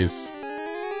 just please.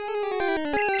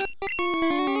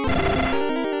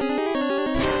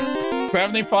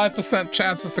 "75%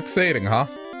 chance of succeeding, huh?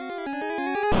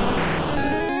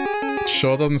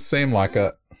 Sure doesn't seem like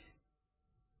it.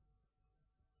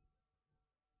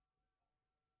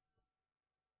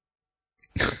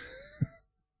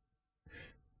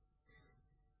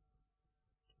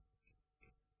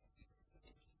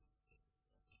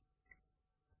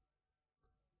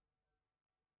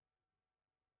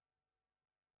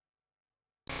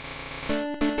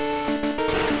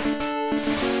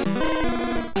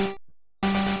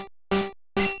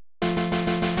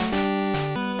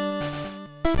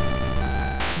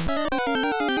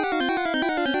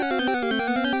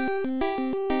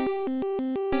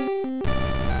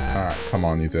 Come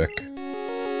on, you dick.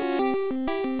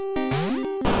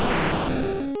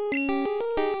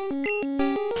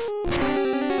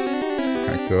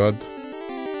 Okay, good.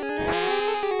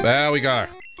 There we go.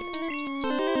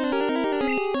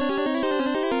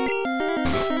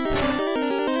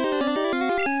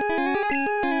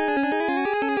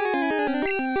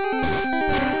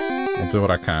 I'll do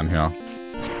what I can here.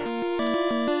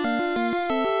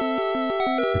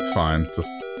 It's fine, just...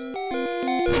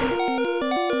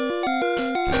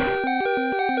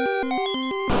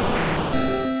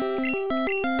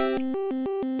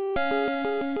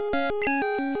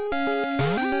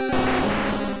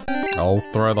 I'll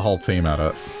throw the whole team at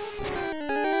it.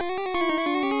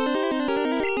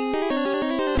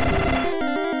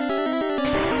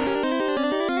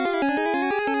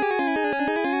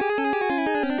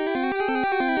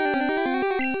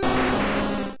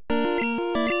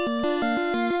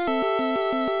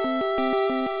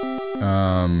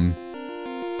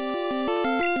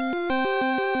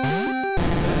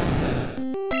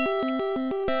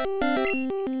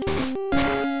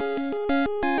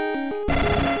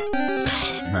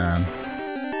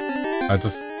 I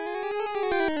just...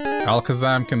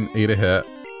 Alakazam can eat a hit.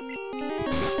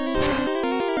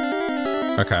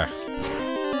 Okay.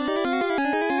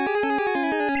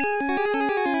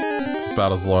 It's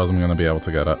about as low as I'm gonna be able to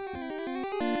get it.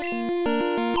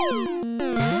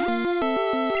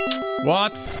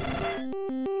 What?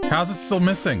 How's it still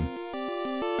missing?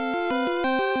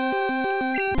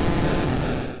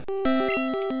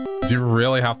 Do you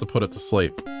really have to put it to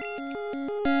sleep?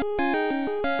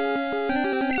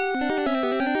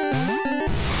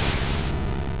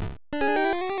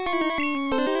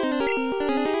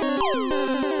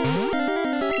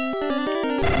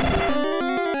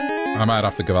 I might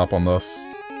have to give up on this.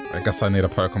 I guess I need a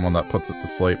Pokemon that puts it to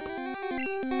sleep.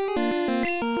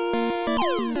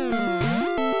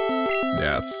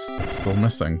 Yeah, it's still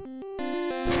missing.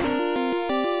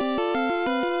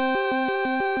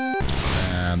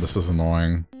 And this is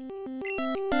annoying.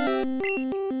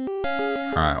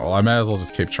 Alright, well I may as well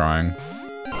just keep trying.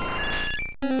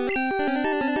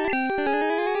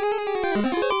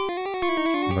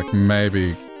 Like,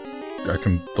 maybe I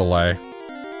can delay.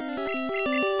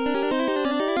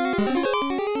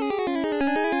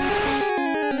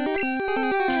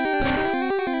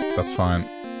 That's fine.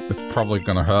 It's probably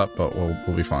gonna hurt, but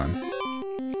we'll be fine.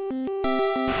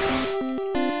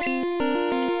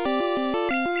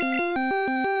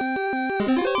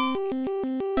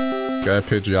 Go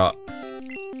Pidgeot.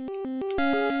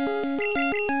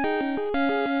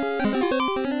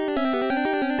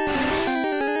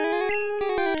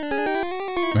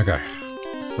 Okay.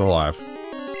 Still alive.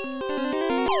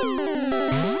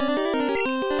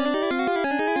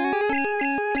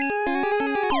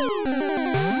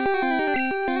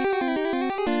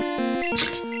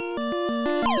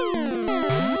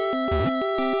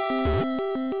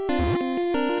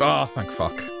 Oh, thank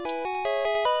fuck.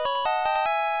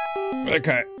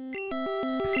 Okay.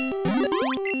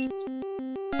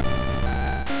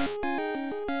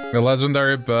 A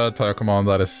legendary bird Pokemon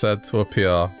that is said to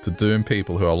appear to doom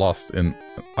people who are lost in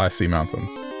icy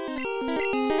mountains.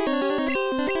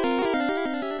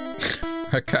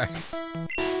 Okay.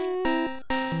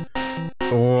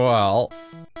 Well...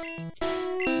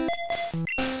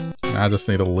 I just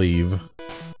need to leave.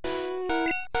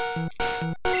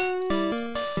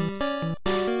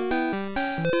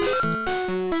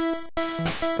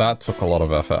 That took a lot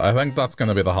of effort. I think that's going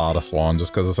to be the hardest one,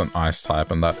 just because it's an ice type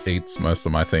and that eats most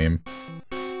of my team.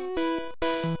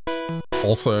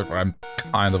 Also, I'm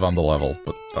kind of underleveled,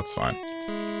 but that's fine.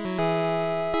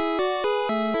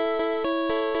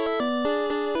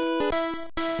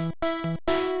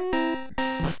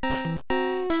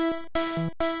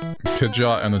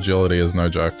 Pidgeot and agility is no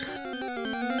joke.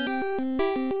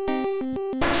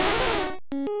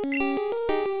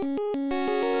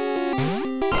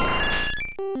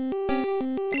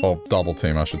 Or double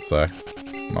team, I should say.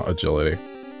 Not agility.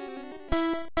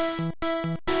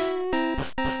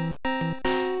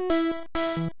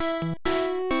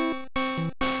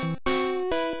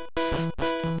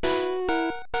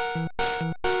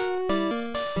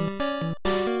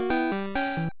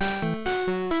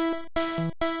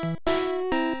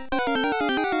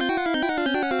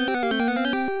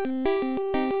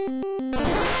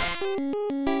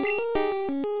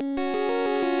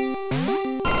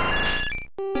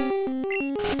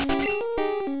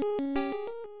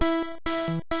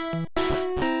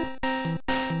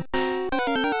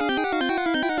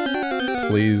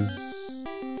 Please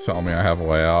tell me I have a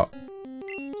way out.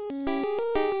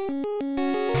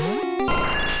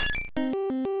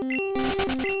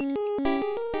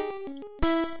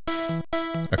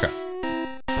 Okay.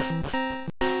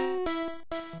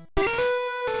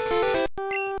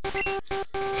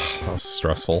 That was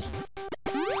stressful.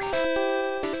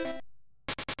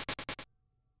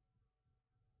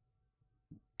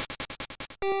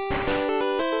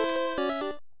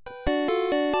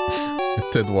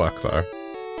 It did work though.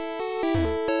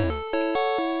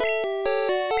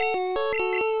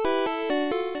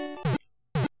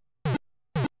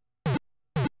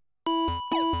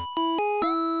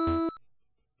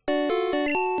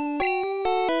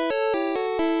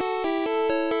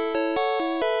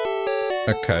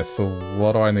 Okay, so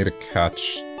what do I need to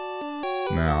catch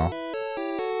now?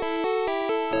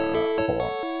 Hold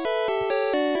on.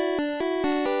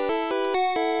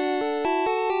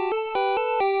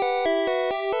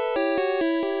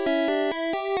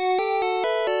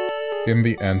 In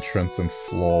the entrance in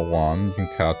floor 1, you can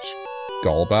catch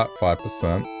Golbat,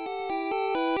 5%.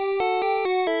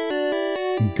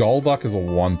 Golduck is a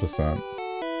 1%.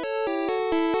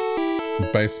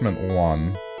 Basement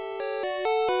 1.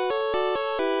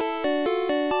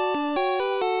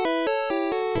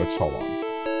 Which, hold on.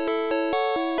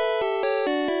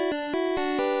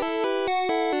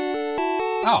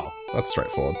 Oh, that's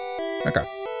straightforward. Okay.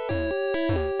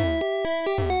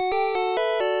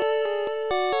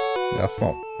 Yeah, that's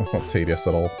not tedious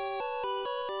at all.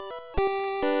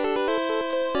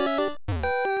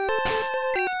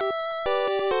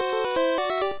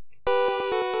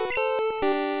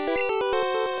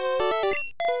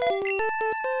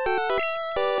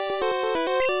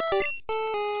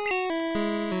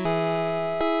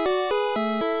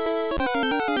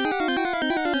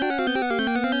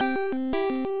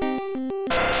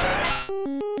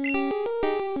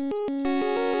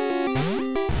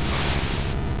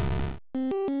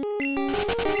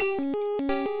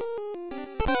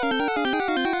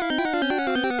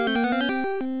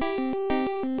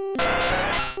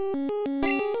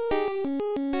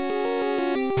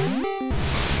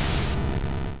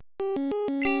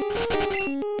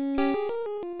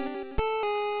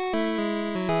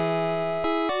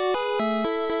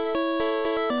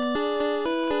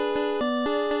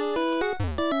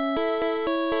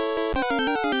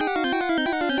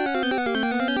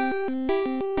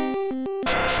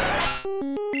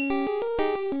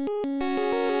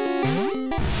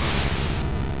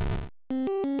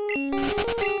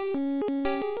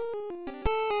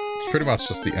 Pretty much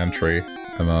just the entry,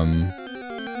 and then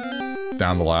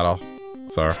down the ladder,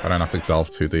 so I don't have to delve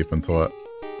too deep into it,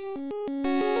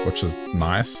 which is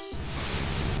nice.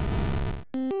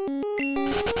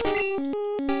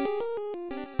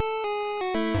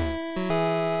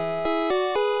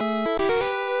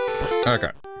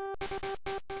 Okay.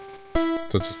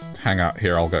 So just hang out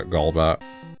here, I'll get gold back.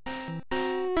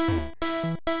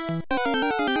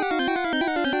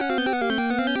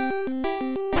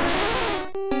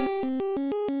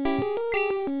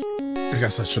 I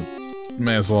guess I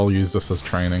may as well use this as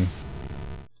training.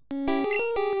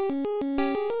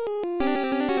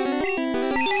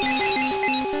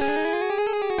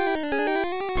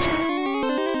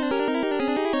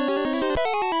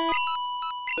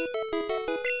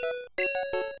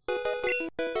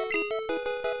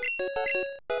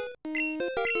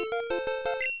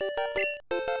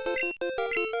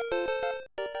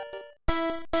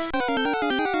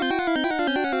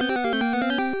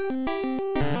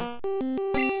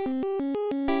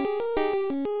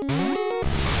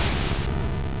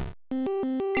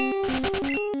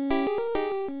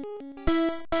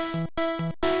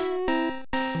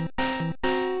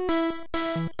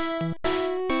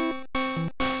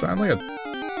 It's only at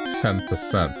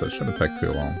 10%, so it shouldn't take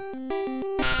too long.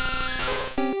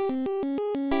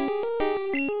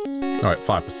 Alright,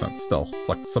 5% still. It's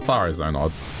like Safari Zone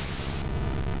odds.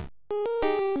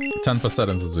 10%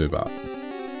 in Zubat.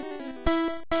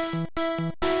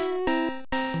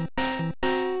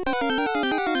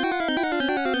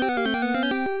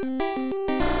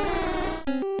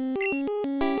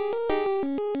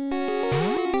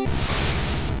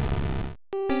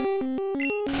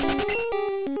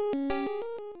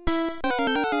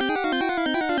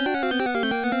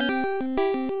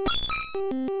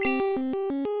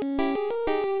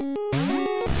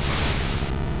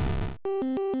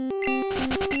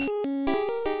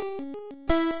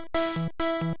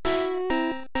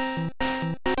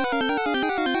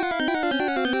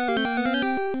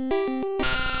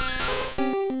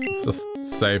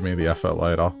 Save me the effort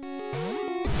later.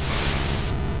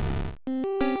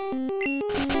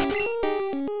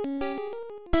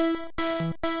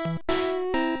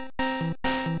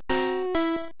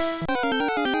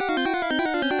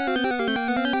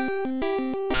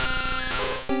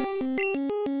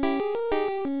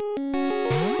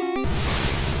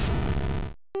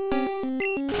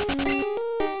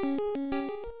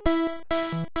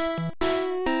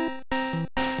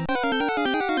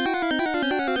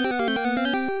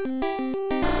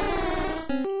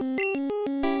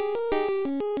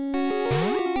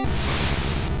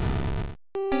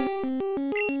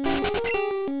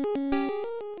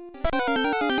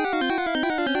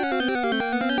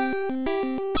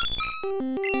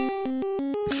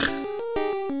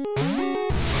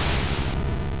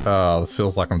 This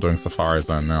feels like I'm doing Safari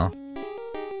Zone now.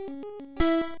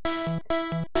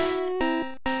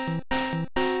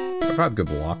 I've had good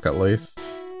luck, at least.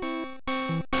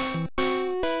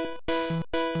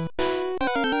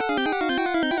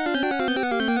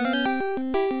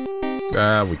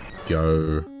 There we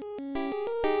go.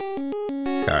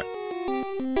 Okay.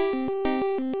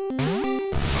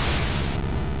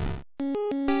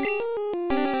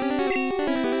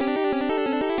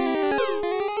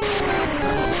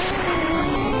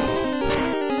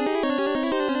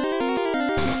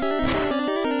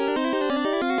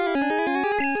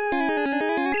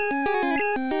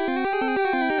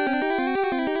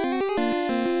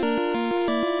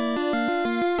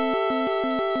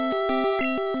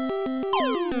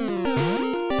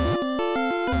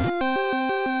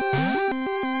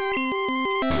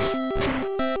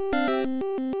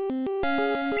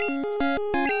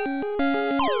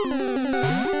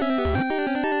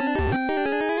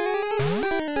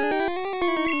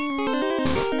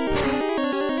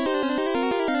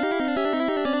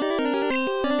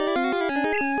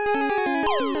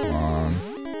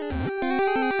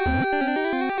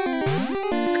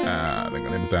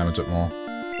 damage it more.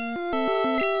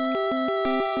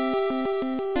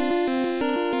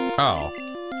 Oh.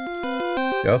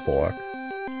 Yeah, this'll work.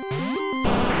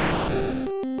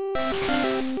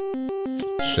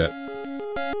 Shit.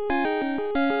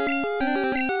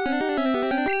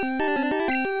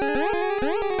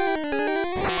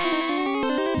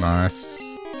 Nice.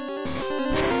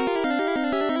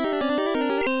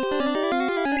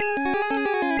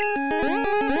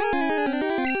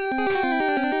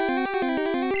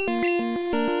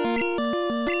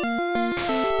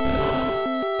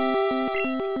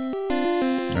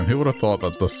 And who would have thought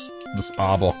that this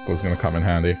R block was going to come in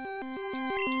handy?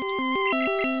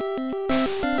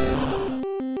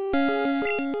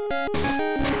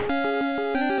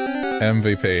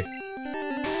 MVP.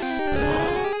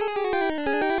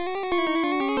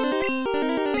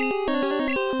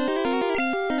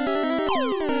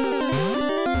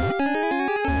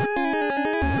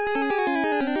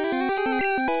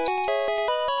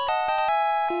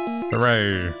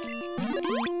 Hooray!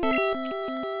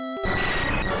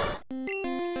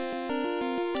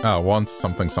 Oh, once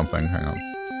something something, hang on.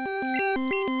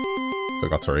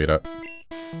 Forgot to read it.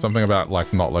 Something about,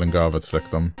 like, not letting go of its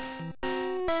victim.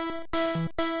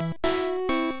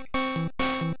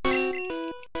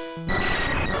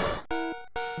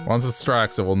 Once it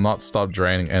strikes, it will not stop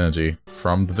draining energy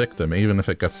from the victim, even if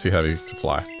it gets too heavy to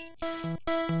fly.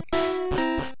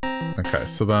 Okay,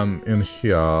 so then in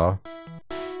here...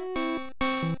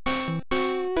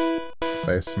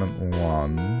 Basement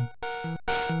 1...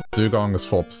 Dugong is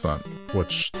 4%,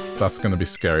 which that's gonna be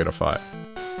scary to fight.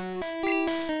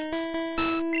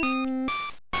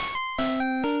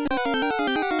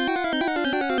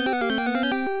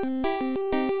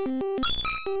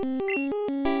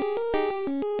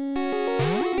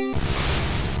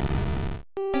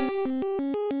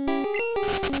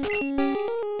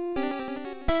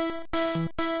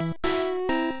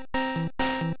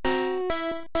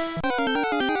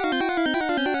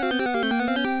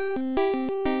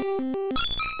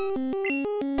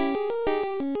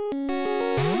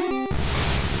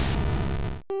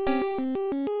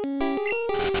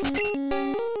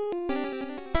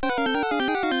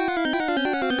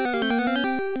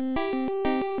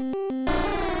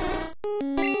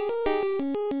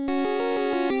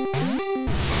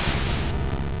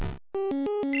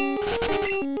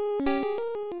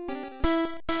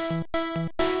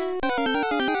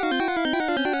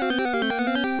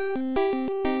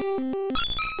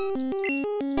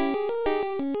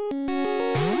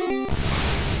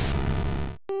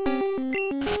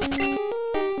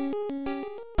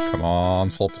 Come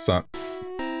on, 4%.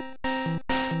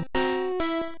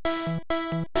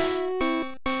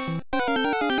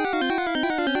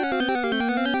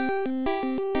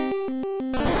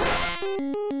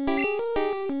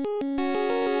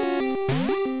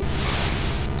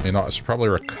 You know, I should probably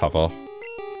recover.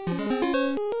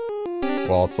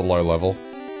 Well, it's a low level.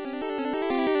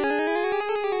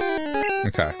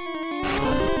 Okay.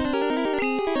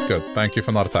 Good. Thank you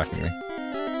for not attacking me.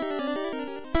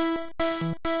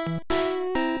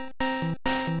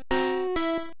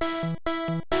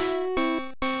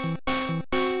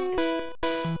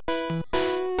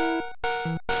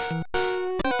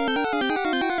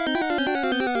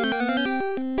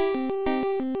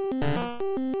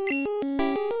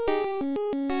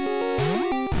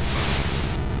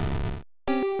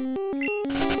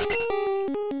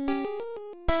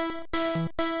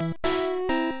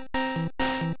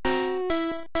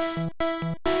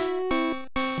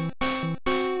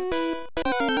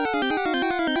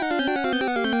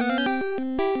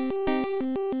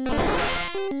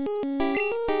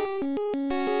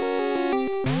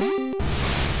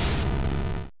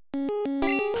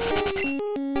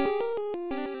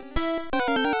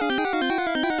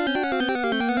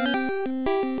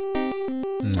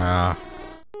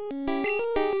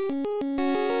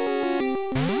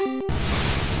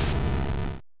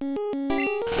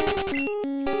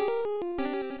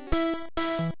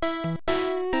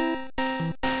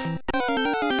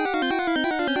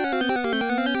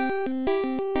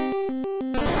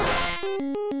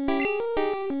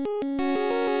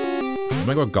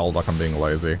 I think with Golduck I'm being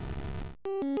lazy.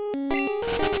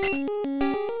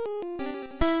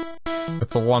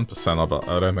 It's a 1%, but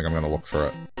I don't think I'm gonna look for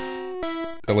it.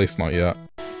 At least not yet.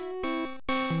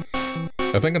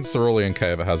 I think in Cerulean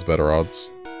Cave it has better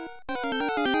odds.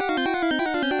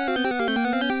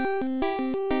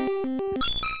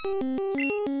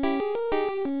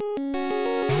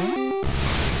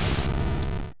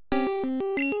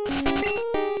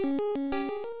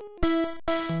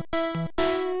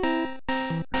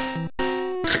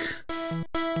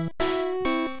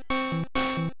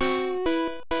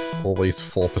 least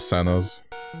 4%ers.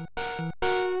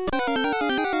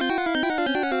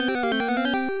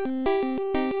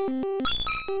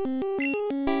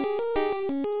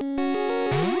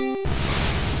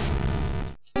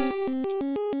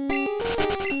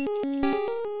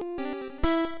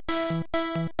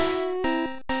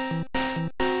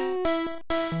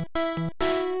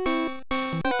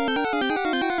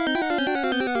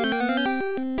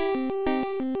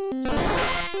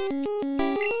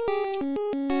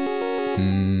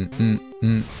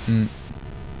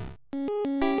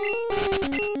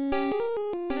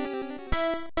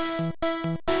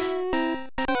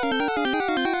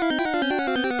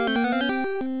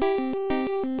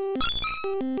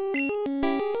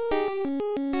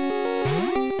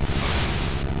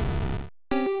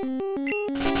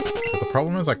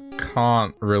 I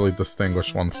can't really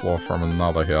distinguish one floor from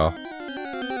another here.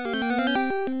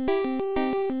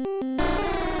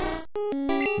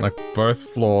 Like, both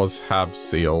floors have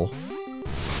seal.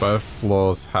 Both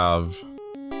floors have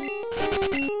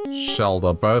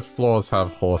Shelter. Both floors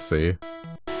have Horsey.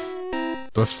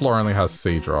 This floor only has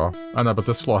Seadra. Oh no, but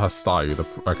this floor has Staryu.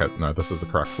 Okay, no, this is the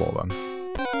correct floor then.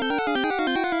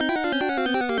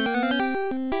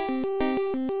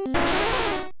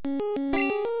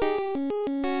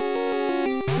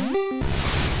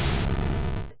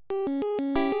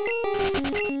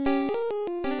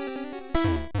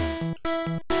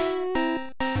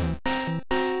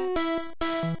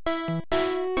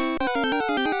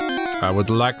 I would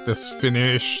like this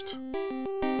finished.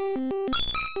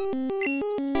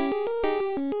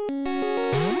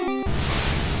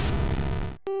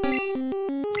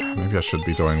 Maybe I should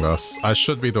be doing this. I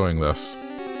should be doing this.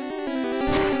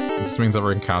 It just means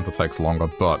every encounter takes longer,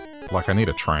 but, like, I need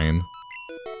a train.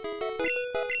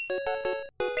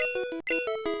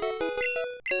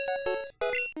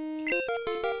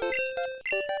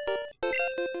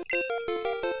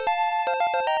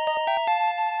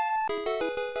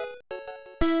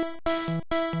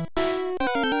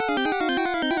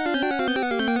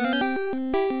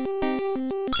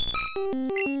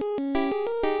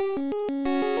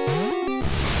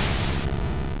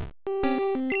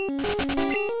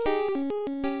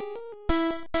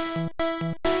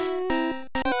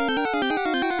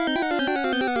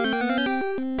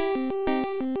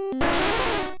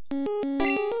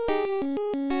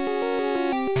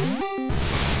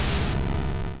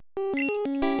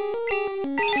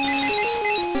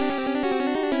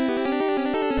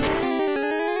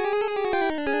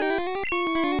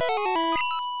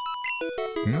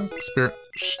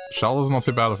 Shelter's not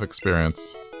too bad of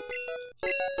experience.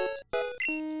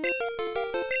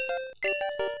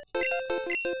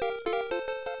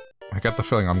 I get the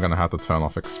feeling I'm gonna have to turn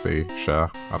off XP share.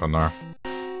 I don't know.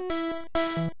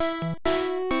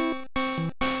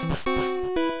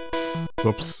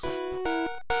 Whoops.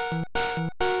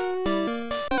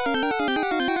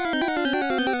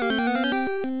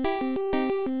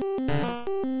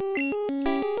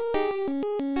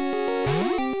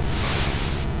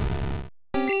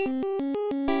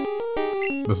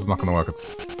 This is not going to work,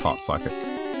 it's part psychic.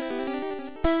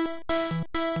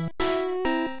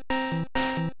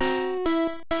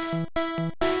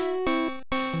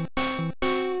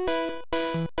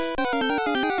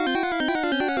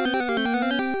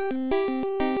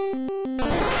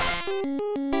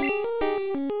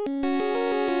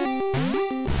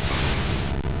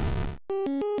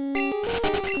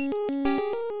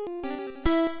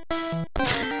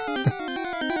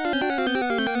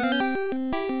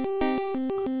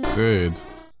 Dude.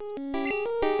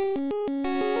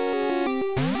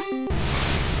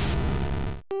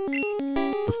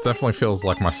 This definitely feels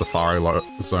like my Safari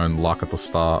Zone luck at the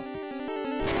start.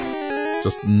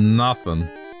 Just nothing.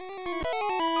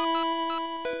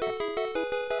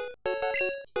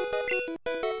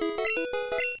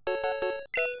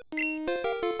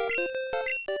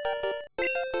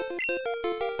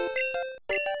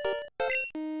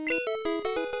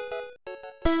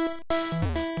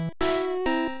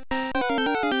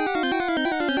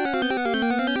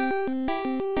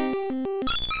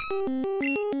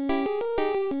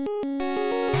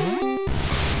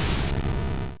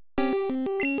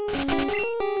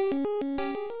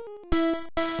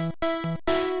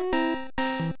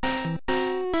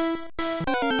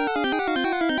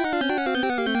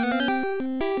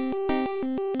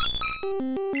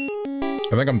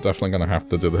 I think I'm definitely gonna have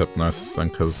to do the hypnosis thing,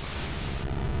 because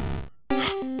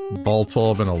Bolt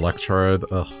Orb and Electrode,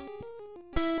 ugh.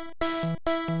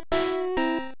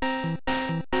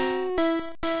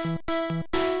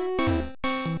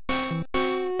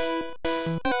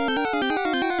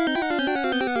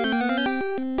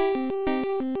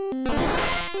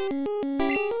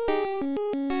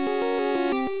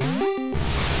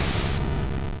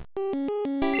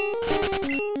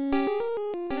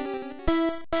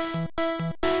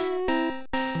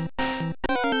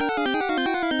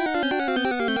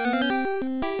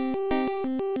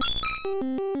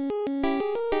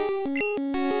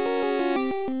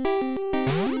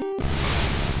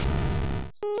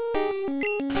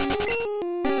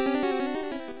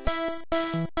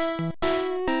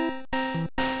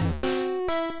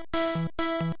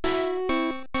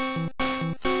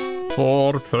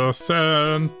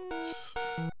 %.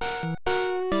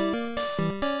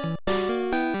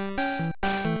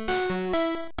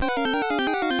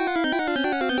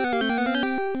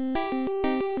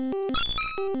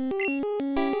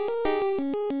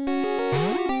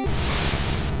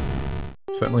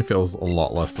 Certainly feels a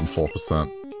lot less than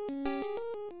 4%.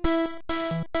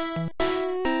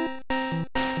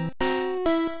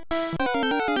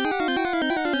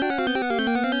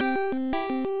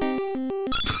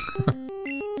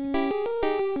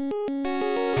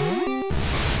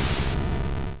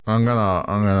 I'm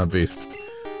gonna be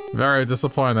very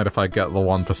disappointed if I get the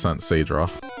 1% Seadra.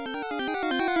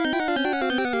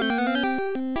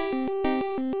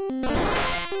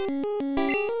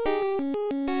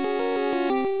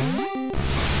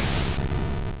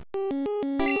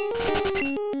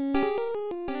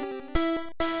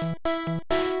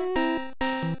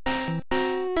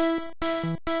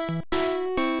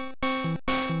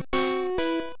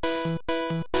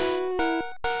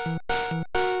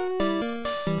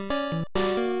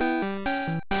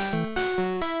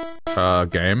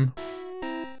 Game.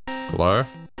 Hello?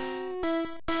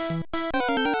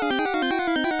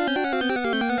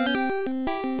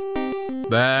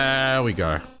 There we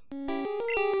go.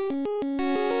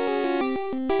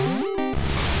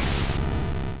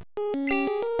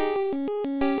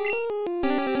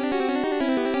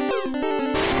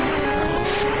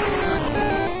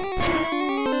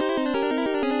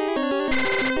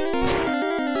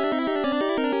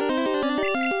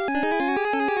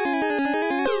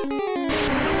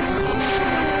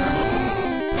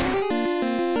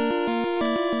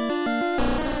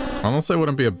 Honestly,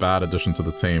 wouldn't be a bad addition to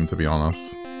the team, to be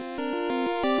honest.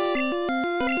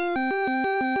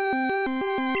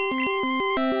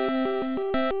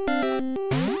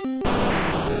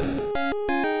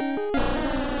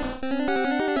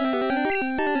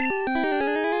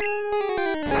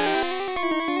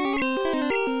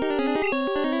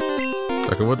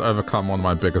 Like, it would overcome one of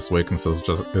my biggest weaknesses,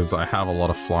 just is I have a lot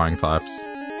of flying types.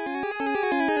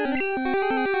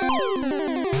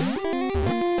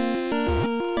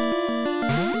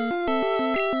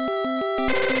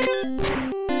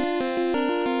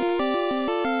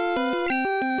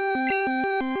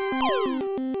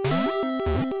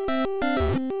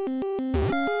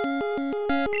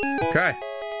 Okay.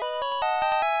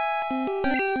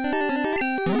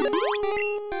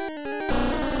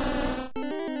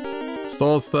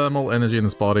 Stores thermal energy in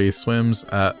his body, swims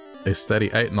at a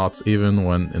steady 8 knots even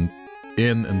when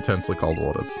in intensely cold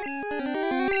waters.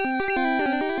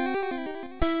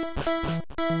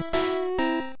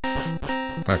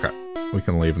 Okay, we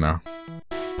can leave now.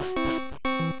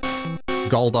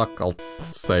 Golduck I'll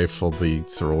save for the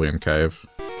Cerulean Cave.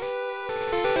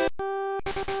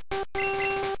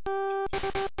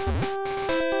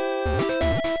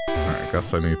 Alright, I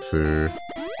guess I need to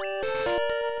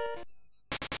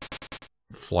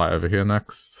fly over here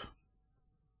next.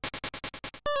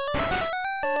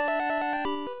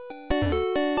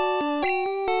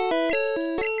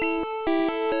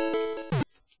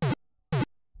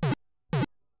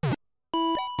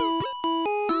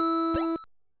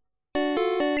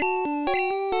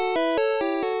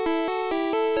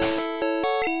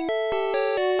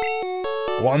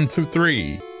 One, two,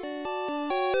 three.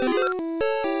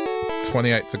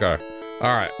 28 to go.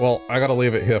 Alright, well, I gotta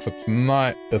leave it here for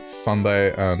tonight. It's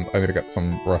Sunday, and I need to get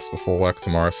some rest before work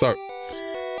tomorrow. So,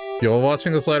 if you're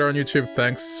watching this later on YouTube,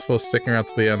 thanks for sticking around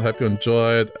to the end. Hope you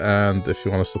enjoyed, and if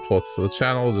you want to support the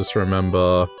channel, just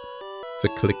remember to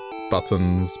click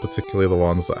buttons, particularly the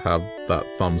ones that have that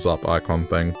thumbs up icon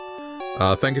thing.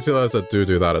 Thank you to those that do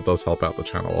that. It does help out the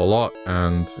channel a lot,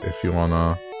 and if you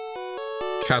wanna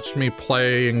catch me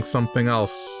playing something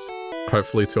else,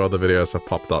 hopefully 2 other videos have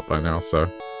popped up by now, so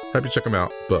hope you check them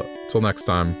out. But till next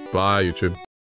time, bye YouTube.